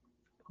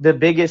 the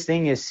biggest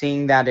thing is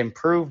seeing that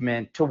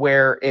improvement, to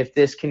where if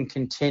this can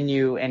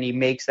continue and he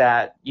makes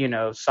that,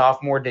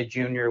 sophomore to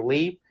junior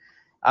leap,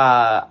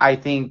 I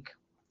think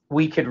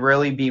we could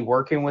really be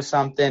working with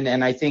something.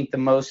 And I think the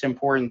most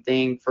important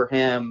thing for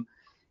him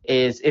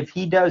is, if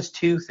he does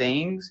 2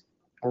 things,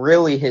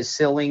 really his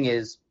ceiling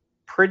is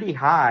pretty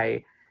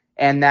high.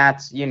 And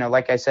that's,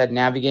 like I said,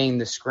 navigating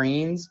the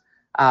screens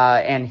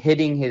and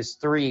hitting his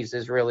threes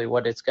is really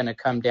what it's going to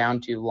come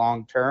down to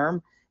long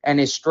term. And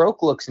his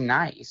stroke looks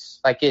nice.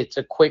 Like, it's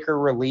a quicker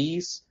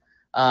release.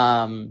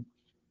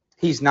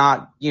 He's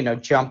not,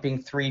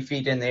 jumping 3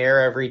 feet in the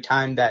air every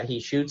time that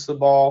he shoots the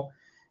ball,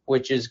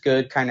 which is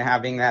good, kind of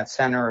having that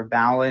center of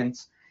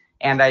balance.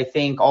 And I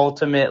think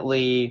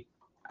ultimately,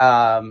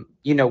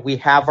 we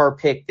have our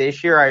pick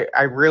this year.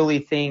 I really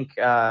think,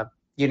 I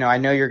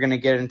know you're going to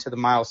get into the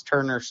Miles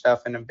Turner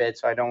stuff in a bit,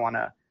 so I don't want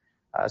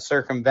to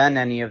circumvent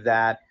any of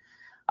that.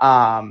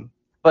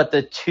 But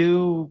the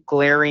 2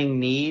 glaring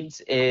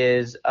needs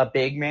is a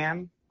big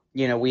man.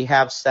 We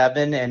have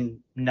 7, and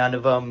none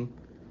of them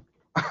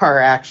are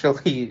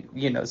actually,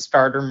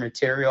 starter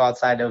material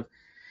outside of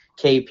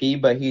KP,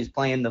 but he's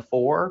playing the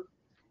 4.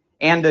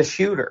 And a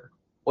shooter,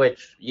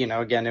 which,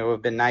 again, it would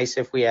have been nice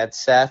if we had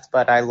Seth,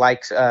 but I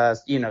like,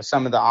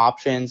 some of the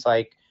options.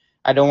 Like,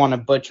 I don't want to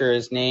butcher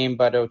his name,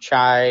 but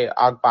Ochai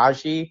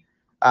Agbaji,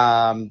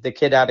 the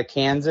kid out of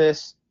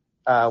Kansas,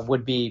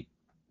 would be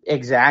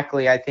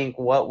exactly, I think,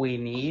 what we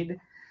need.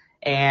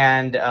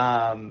 And,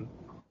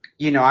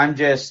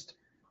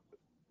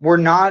 we're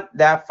not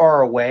that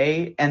far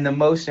away. And the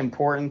most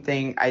important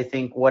thing, I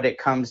think, what it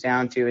comes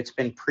down to, it's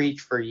been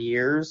preached for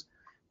years,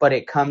 but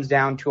it comes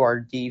down to our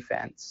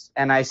defense.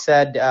 And I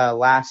said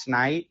last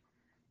night,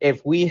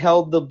 if we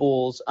held the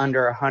Bulls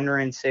under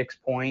 106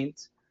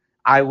 points,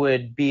 I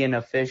would be an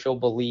official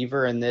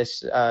believer in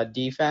this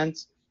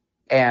defense.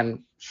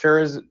 And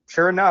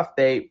sure enough,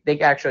 they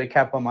actually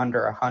kept them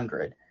under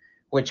 100,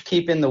 which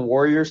keeping the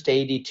Warriors to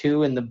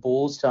 82 and the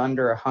Bulls to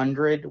under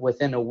 100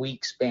 within a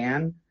week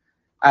span,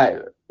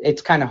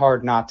 it's kind of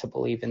hard not to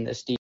believe in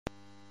this defense.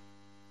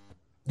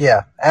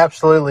 Yeah,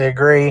 absolutely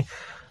agree.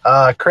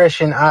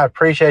 Christian, I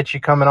appreciate you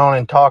coming on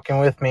and talking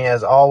with me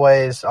as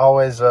always.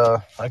 Always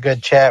a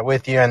good chat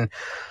with you. And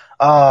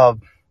I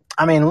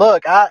mean,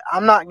 look,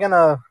 I'm not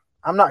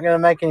gonna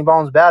make any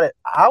bones about it.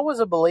 I was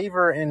a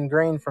believer in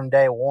Green from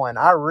day one.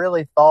 I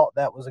really thought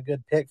that was a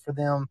good pick for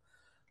them,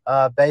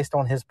 based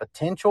on his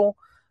potential.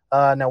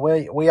 Now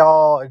we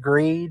all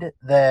agreed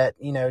that,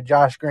 you know,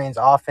 Josh Green's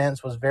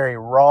offense was very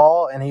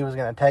raw and he was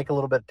going to take a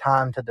little bit of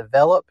time to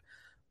develop.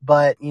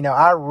 But, you know,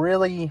 I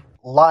really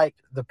liked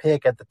the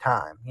pick at the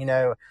time, you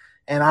know,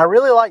 and I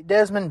really liked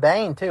Desmond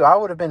Bane too. I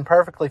would have been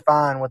perfectly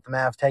fine with the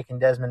Mavs taking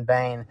Desmond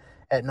Bane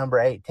at number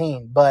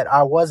 18, but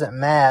I wasn't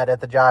mad at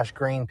the Josh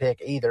Green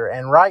pick either.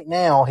 And right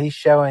now he's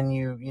showing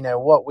you, you know,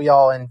 what we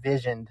all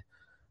envisioned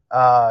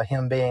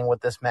him being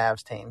with this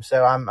Mavs team.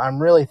 So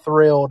I'm really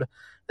thrilled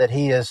that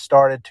he has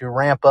started to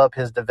ramp up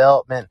his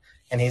development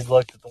and he's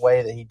looked at the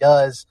way that he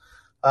does.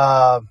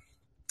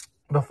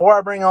 Before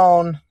I bring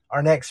on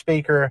our next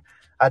speaker,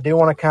 I do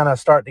want to kind of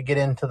start to get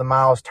into the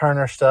Miles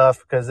Turner stuff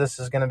because this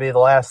is going to be the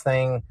last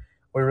thing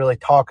we really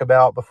talk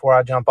about before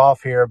I jump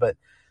off here. But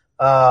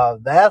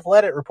the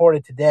Athletic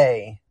reported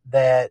today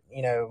that,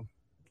 you know,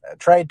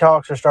 trade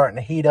talks are starting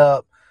to heat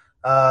up.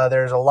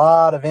 There's a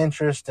lot of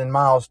interest in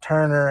Miles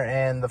Turner,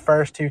 and the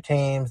first two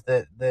teams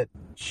that the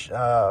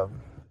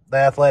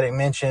Athletic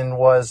mentioned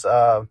was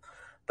the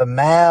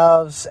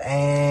Mavs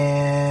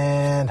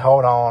and,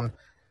 hold on,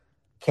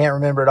 can't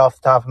remember it off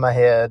the top of my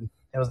head.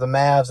 It was the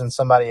Mavs and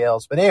somebody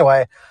else. But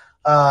anyway,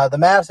 the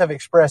Mavs have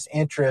expressed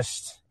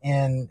interest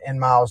in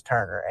Miles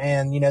Turner.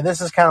 And, you know, this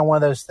is kind of one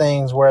of those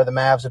things where the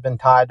Mavs have been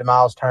tied to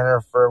Miles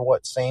Turner for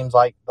what seems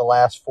like the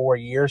last 4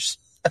 years.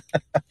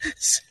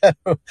 So,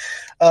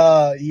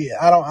 yeah,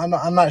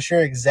 I'm not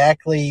sure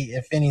exactly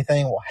if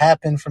anything will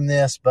happen from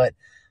this, but,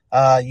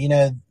 you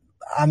know,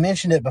 I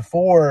mentioned it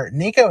before,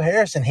 Nico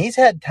Harrison, he's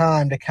had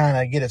time to kind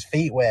of get his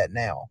feet wet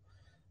now.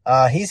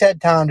 He's had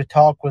time to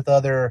talk with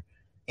other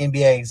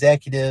NBA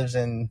executives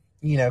and,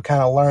 you know,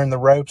 kind of learn the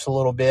ropes a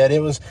little bit. It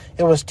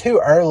was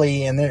too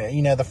early, and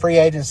you know, the free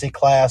agency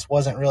class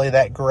wasn't really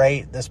that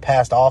great this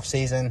past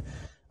offseason.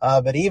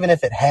 But even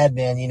if it had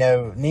been, you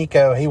know,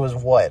 Nico, he was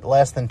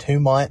less than 2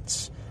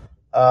 months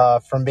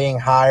from being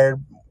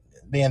hired,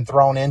 being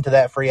thrown into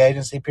that free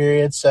agency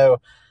period. So,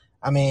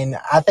 I mean,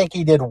 I think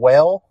he did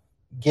well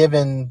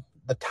given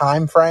the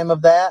time frame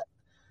of that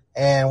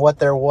and what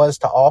there was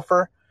to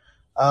offer.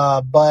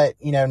 But,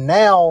 you know,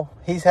 now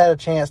he's had a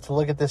chance to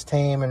look at this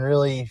team and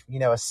really, you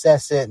know,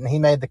 assess it. And he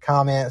made the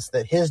comments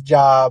that his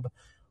job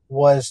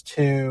was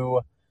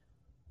to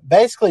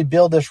basically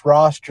build this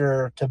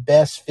roster to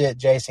best fit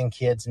Jason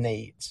Kidd's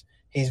needs.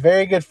 He's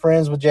very good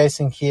friends with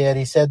Jason Kidd.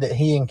 He said that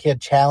he and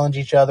Kidd challenge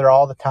each other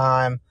all the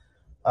time,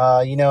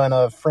 you know, in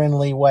a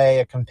friendly way,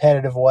 a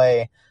competitive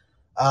way.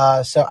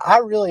 So I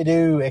really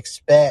do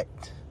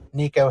expect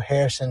Nico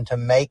Harrison to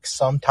make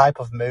some type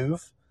of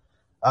move.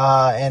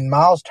 And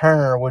Miles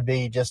Turner would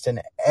be just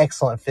an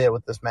excellent fit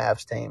with this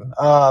Mavs team.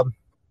 I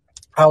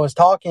was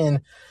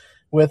talking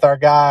with our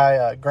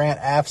guy, Grant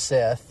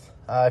Afseth.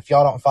 If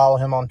y'all don't follow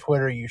him on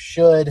Twitter, you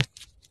should.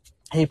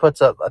 He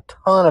puts up a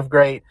ton of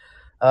great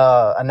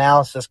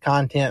analysis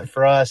content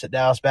for us at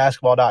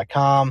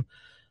DallasBasketball.com.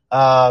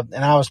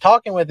 And I was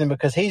talking with him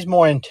because he's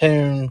more in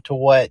tune to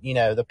what, you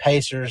know, the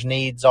Pacers'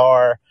 needs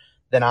are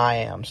than I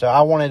am. So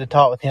I wanted to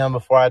talk with him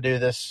before I do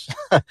this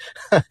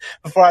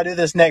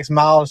next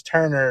Miles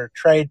Turner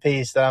trade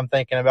piece that I'm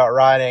thinking about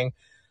writing,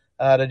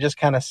 to just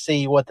kind of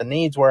see what the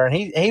needs were. And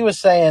he was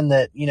saying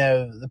that, you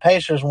know, the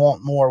Pacers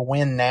want more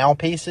win now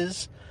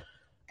pieces.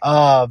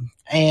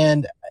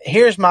 And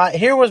here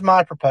was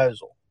my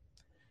proposal.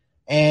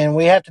 And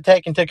we have to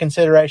take into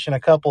consideration a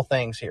couple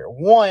things here.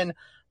 One,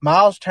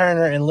 Miles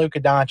Turner and Luka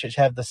Doncic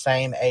have the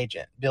same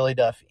agent, Billy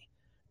Duffy.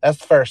 That's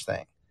the first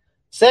thing.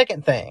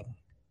 Second thing,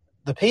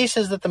 the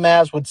pieces that the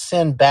Mavs would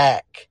send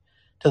back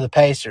to the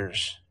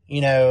Pacers,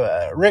 you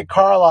know, Rick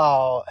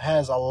Carlisle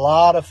has a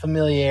lot of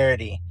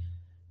familiarity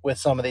with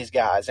some of these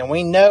guys, and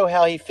we know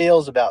how he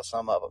feels about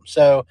some of them.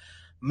 So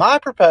my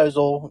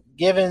proposal,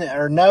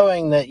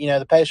 knowing that, you know,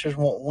 the Pacers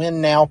won't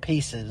win now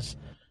pieces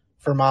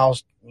for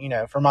Miles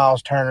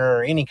Turner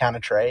or any kind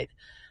of trade,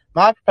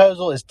 my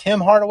proposal is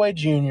Tim Hardaway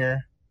Jr.,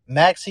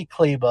 Maxi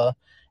Kleber,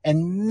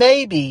 and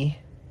maybe,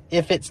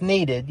 if it's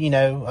needed, you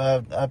know,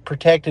 a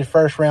protected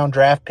first-round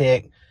draft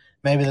pick,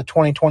 maybe the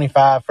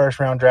 2025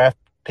 first-round draft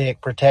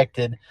pick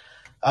protected,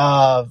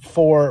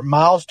 for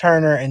Miles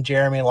Turner and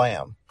Jeremy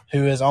Lamb,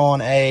 who is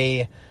on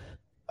I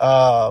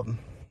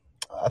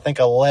think,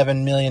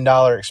 $11 million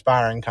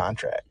expiring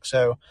contract.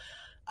 So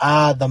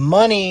the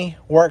money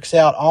works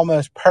out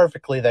almost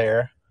perfectly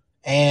there.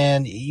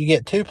 And you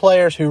get two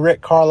players who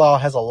Rick Carlisle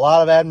has a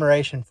lot of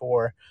admiration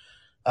for,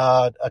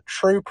 a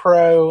true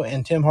pro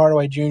and Tim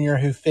Hardaway Jr.,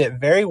 who fit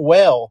very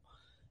well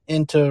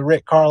into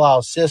Rick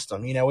Carlisle's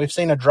system. You know, we've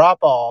seen a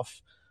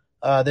drop-off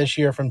this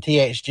year from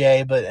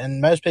THJ,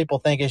 and most people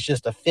think it's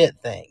just a fit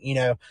thing. You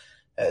know,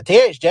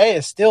 THJ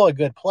is still a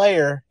good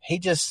player. He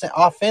just,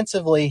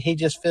 offensively, he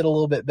just fit a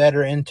little bit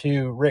better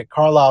into Rick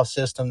Carlisle's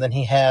system than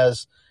he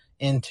has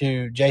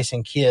into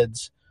Jason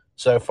Kidd's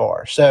so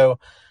far. So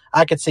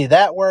I could see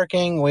that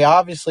working. We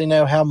obviously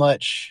know how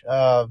much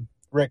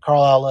Rick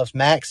Carlisle loves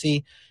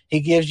Maxey. He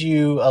gives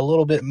you a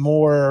little bit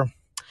more.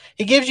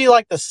 He gives you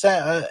like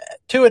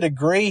to a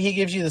degree, he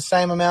gives you the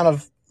same amount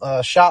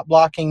of shot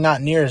blocking,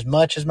 not near as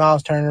much as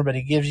Miles Turner, but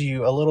he gives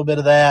you a little bit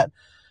of that.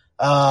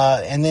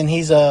 And then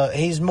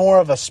he's more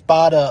of a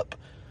spot up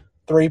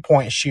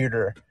 3-point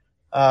shooter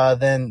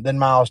than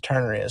Miles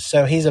Turner is.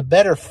 So he's a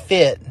better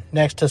fit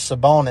next to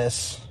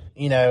Sabonis,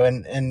 you know,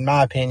 in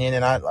my opinion.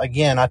 And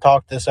I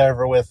talked this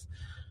over with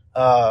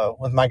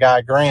my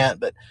guy Grant,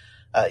 but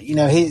you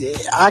know,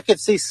 I could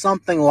see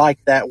something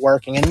like that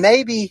working. And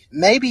maybe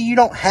you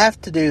don't have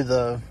to do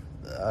the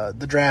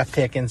draft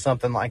pick in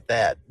something like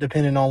that,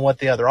 depending on what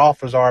the other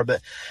offers are.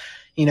 But,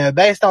 you know,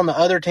 based on the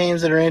other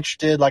teams that are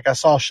interested, like I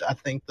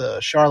think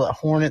the Charlotte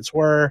Hornets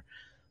were,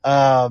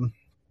 I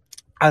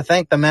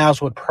think the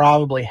Mavs would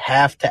probably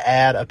have to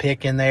add a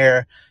pick in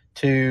there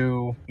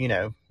to, you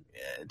know,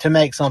 to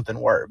make something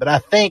work. But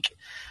I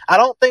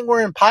don't think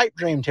we're in pipe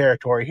dream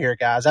territory here,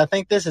 guys. I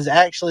think this is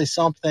actually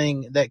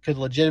something that could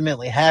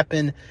legitimately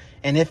happen.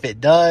 And if it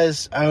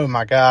does, oh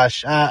my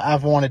gosh,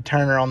 I've wanted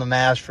Turner on the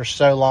Mavs for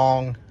so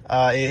long.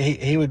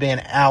 He would be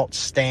an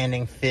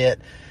outstanding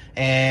fit.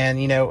 And,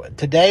 you know,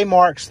 today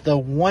marks the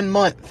 1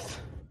 month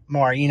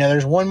mark. You know,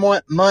 there's 1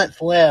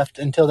 month left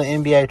until the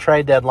NBA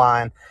trade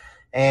deadline.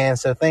 And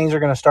so things are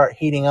going to start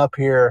heating up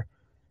here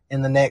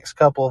in the next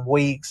couple of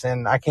weeks.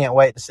 And I can't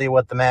wait to see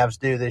what the Mavs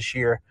do this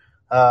year.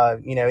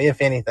 You know,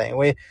 if anything,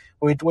 we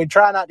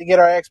try not to get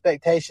our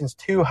expectations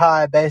too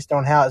high based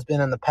on how it's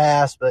been in the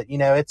past, but you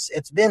know,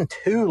 it's been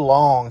too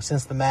long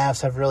since the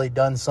Mavs have really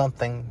done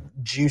something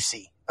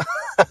juicy.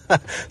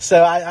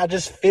 So I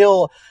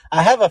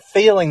have a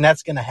feeling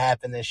that's going to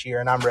happen this year,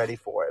 and I'm ready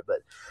for it. But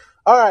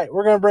all right,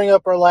 we're going to bring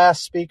up our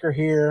last speaker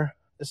here.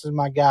 This is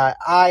my guy,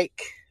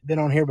 Ike. Been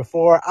on here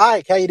before.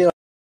 Ike, how you doing?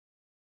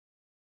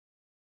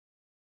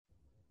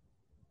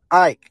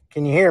 Ike,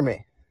 can you hear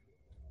me?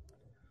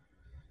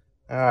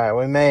 All right,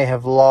 we may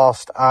have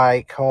lost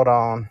Ike. Hold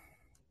on.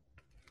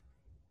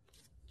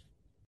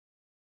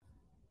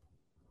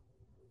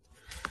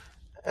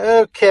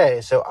 Okay,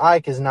 so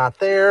Ike is not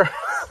there.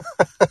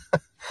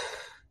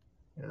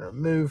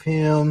 Remove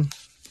him.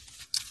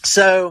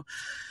 So,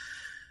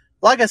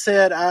 like I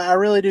said, I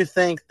really do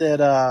think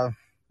that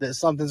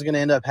something's going to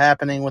end up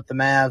happening with the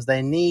Mavs.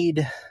 They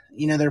need,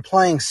 you know, they're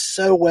playing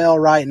so well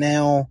right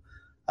now.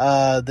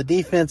 The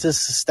defense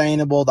is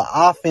sustainable. The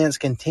offense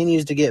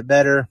continues to get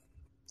better.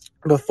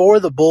 Before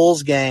the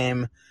Bulls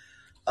game,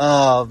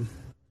 the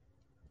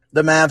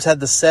Mavs had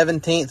the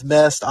 17th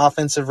best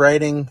offensive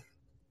rating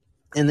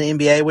in the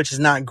NBA, which is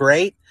not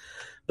great.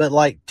 But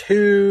like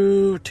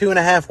two and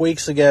a half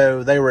weeks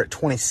ago, they were at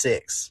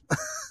 26.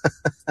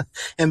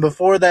 And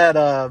before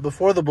that,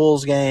 before the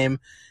Bulls game,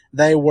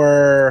 they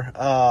were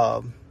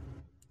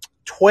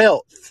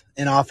 12th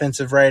in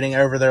offensive rating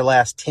over their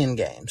last 10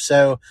 games.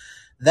 So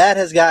that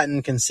has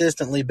gotten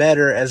consistently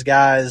better as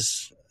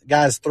guys'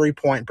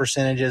 3-point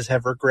percentages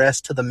have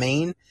regressed to the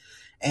mean,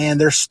 and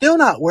they're still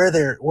not where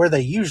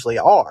they usually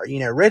are. You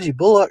know, Reggie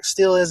Bullock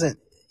still isn't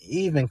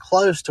even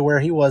close to where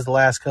he was the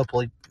last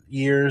couple of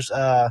years.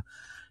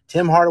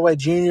 Tim Hardaway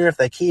Jr., if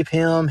they keep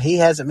him, he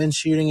hasn't been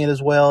shooting it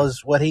as well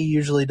as what he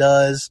usually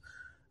does.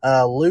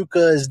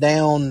 Luka is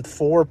down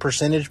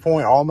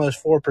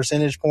almost 4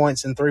 percentage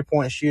points in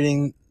 3-point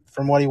shooting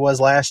from what he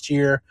was last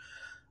year.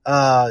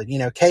 You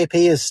know, KP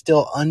is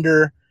still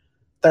under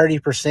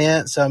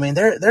 30%. So, I mean,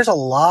 there's a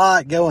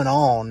lot going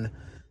on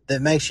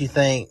that makes you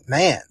think,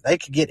 man, they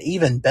could get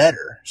even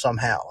better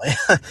somehow.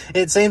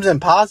 It seems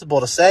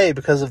impossible to say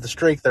because of the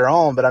streak they're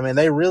on, but I mean,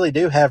 they really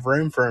do have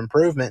room for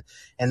improvement,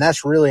 and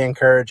that's really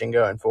encouraging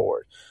going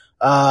forward.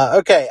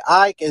 Okay,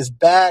 Ike is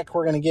back.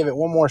 We're going to give it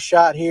one more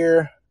shot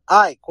here.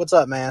 Ike, what's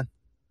up, man?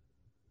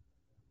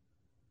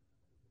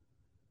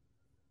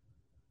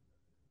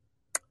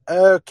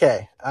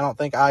 Okay, I don't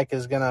think Ike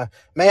is going to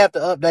 – may have to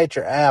update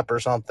your app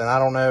or something. I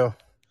don't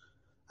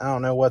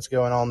know what's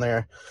going on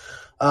there.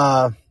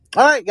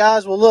 All right,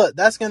 guys. Well, look,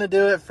 that's going to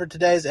do it for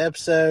today's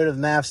episode of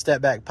the Mavs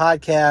Step Back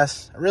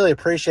Podcast. I really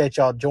appreciate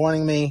y'all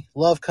joining me.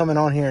 Love coming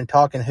on here and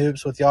talking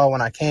hoops with y'all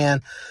when I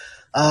can.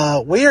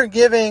 We are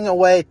giving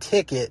away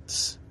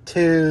tickets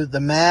to the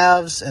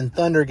Mavs and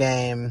Thunder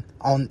game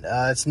on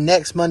it's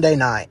next Monday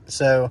night.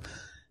 So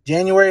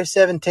January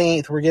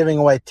 17th, we're giving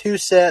away 2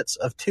 sets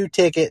of 2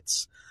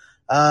 tickets.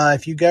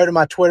 If you go to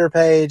my Twitter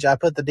page, I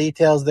put the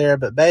details there,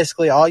 but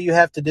basically all you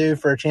have to do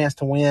for a chance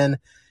to win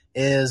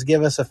is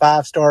give us a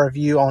 5-star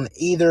review on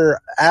either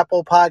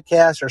Apple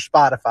Podcasts or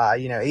Spotify.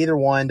 You know, either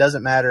one,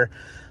 doesn't matter.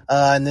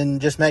 And then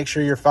just make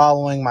sure you're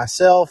following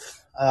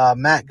myself,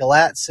 Matt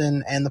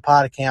Galatson, and the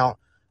pod account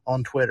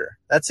on Twitter.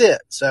 That's it.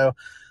 So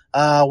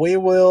I'm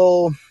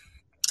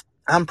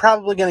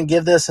probably going to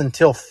give this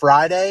until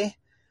Friday.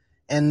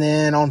 And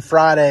then on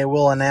Friday,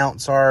 we'll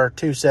announce our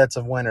 2 sets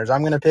of winners.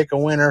 I'm going to pick a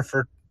winner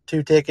for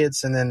 2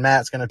 tickets, and then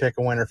Matt's going to pick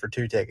a winner for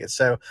 2 tickets.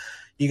 So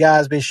you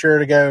guys be sure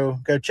to go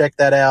check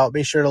that out.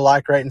 Be sure to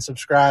like, rate, and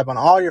subscribe on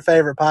all your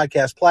favorite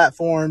podcast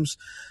platforms.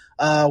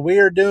 We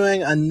are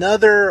doing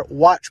another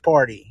watch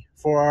party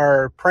for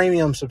our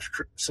premium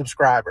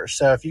subscribers.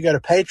 So if you go to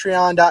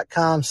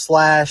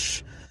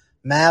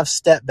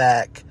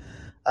patreon.com/MavsStepback,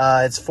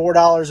 it's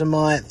 $4 a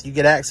month. You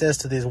get access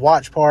to these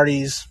watch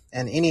parties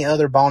and any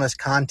other bonus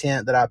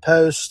content that I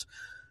post.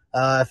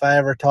 If I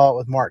ever talk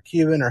with Mark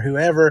Cuban or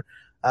whoever,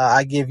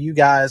 I give you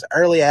guys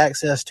early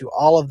access to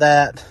all of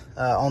that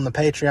on the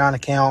Patreon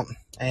account.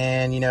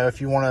 And,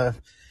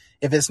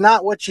 if it's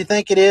not what you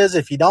think it is,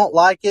 if you don't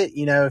like it,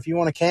 if you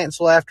want to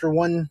cancel after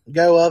one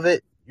go of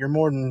it, you're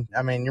more than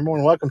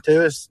welcome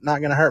to. It's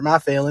not going to hurt my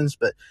feelings,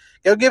 but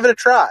go give it a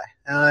try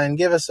and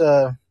give us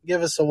a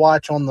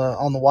watch on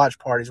the watch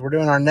parties. We're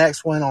doing our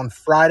next one on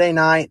Friday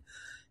night.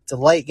 It's a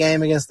late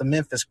game against the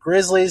Memphis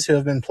Grizzlies, who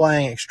have been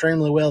playing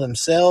extremely well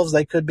themselves.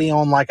 They could be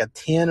on like a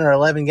 10 or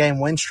 11 game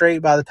win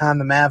streak by the time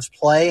the Mavs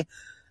play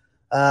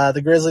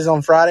the Grizzlies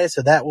on Friday.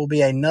 So that will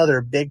be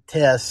another big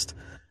test.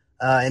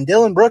 And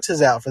Dillon Brooks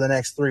is out for the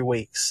next 3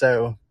 weeks.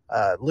 So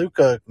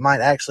Luka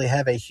might actually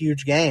have a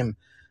huge game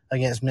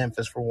against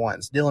Memphis for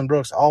once. Dillon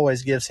Brooks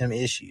always gives him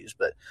issues,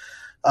 but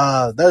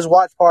those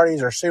watch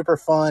parties are super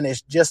fun.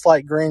 It's just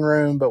like Green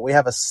Room, but we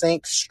have a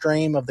synced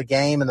stream of the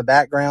game in the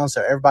background,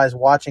 so everybody's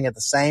watching at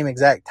the same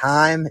exact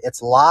time.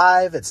 It's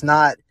live. It's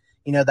not,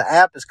 the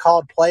app is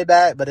called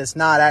Playback, but it's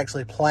not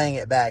actually playing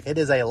it back. It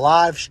is a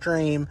live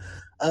stream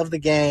of the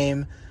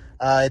game.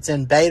 It's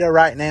in beta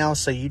right now,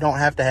 so you don't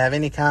have to have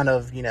any kind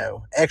of,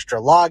 extra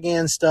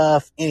login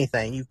stuff,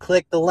 anything. You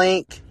click the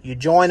link, you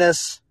join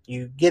us,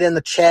 you get in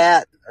the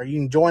chat, or you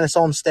can join us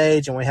on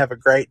stage, and we have a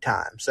great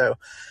time. So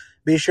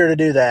be sure to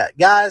do that.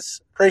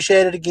 Guys,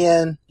 appreciate it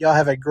again. Y'all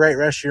have a great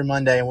rest of your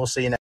Monday, and we'll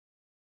see you next.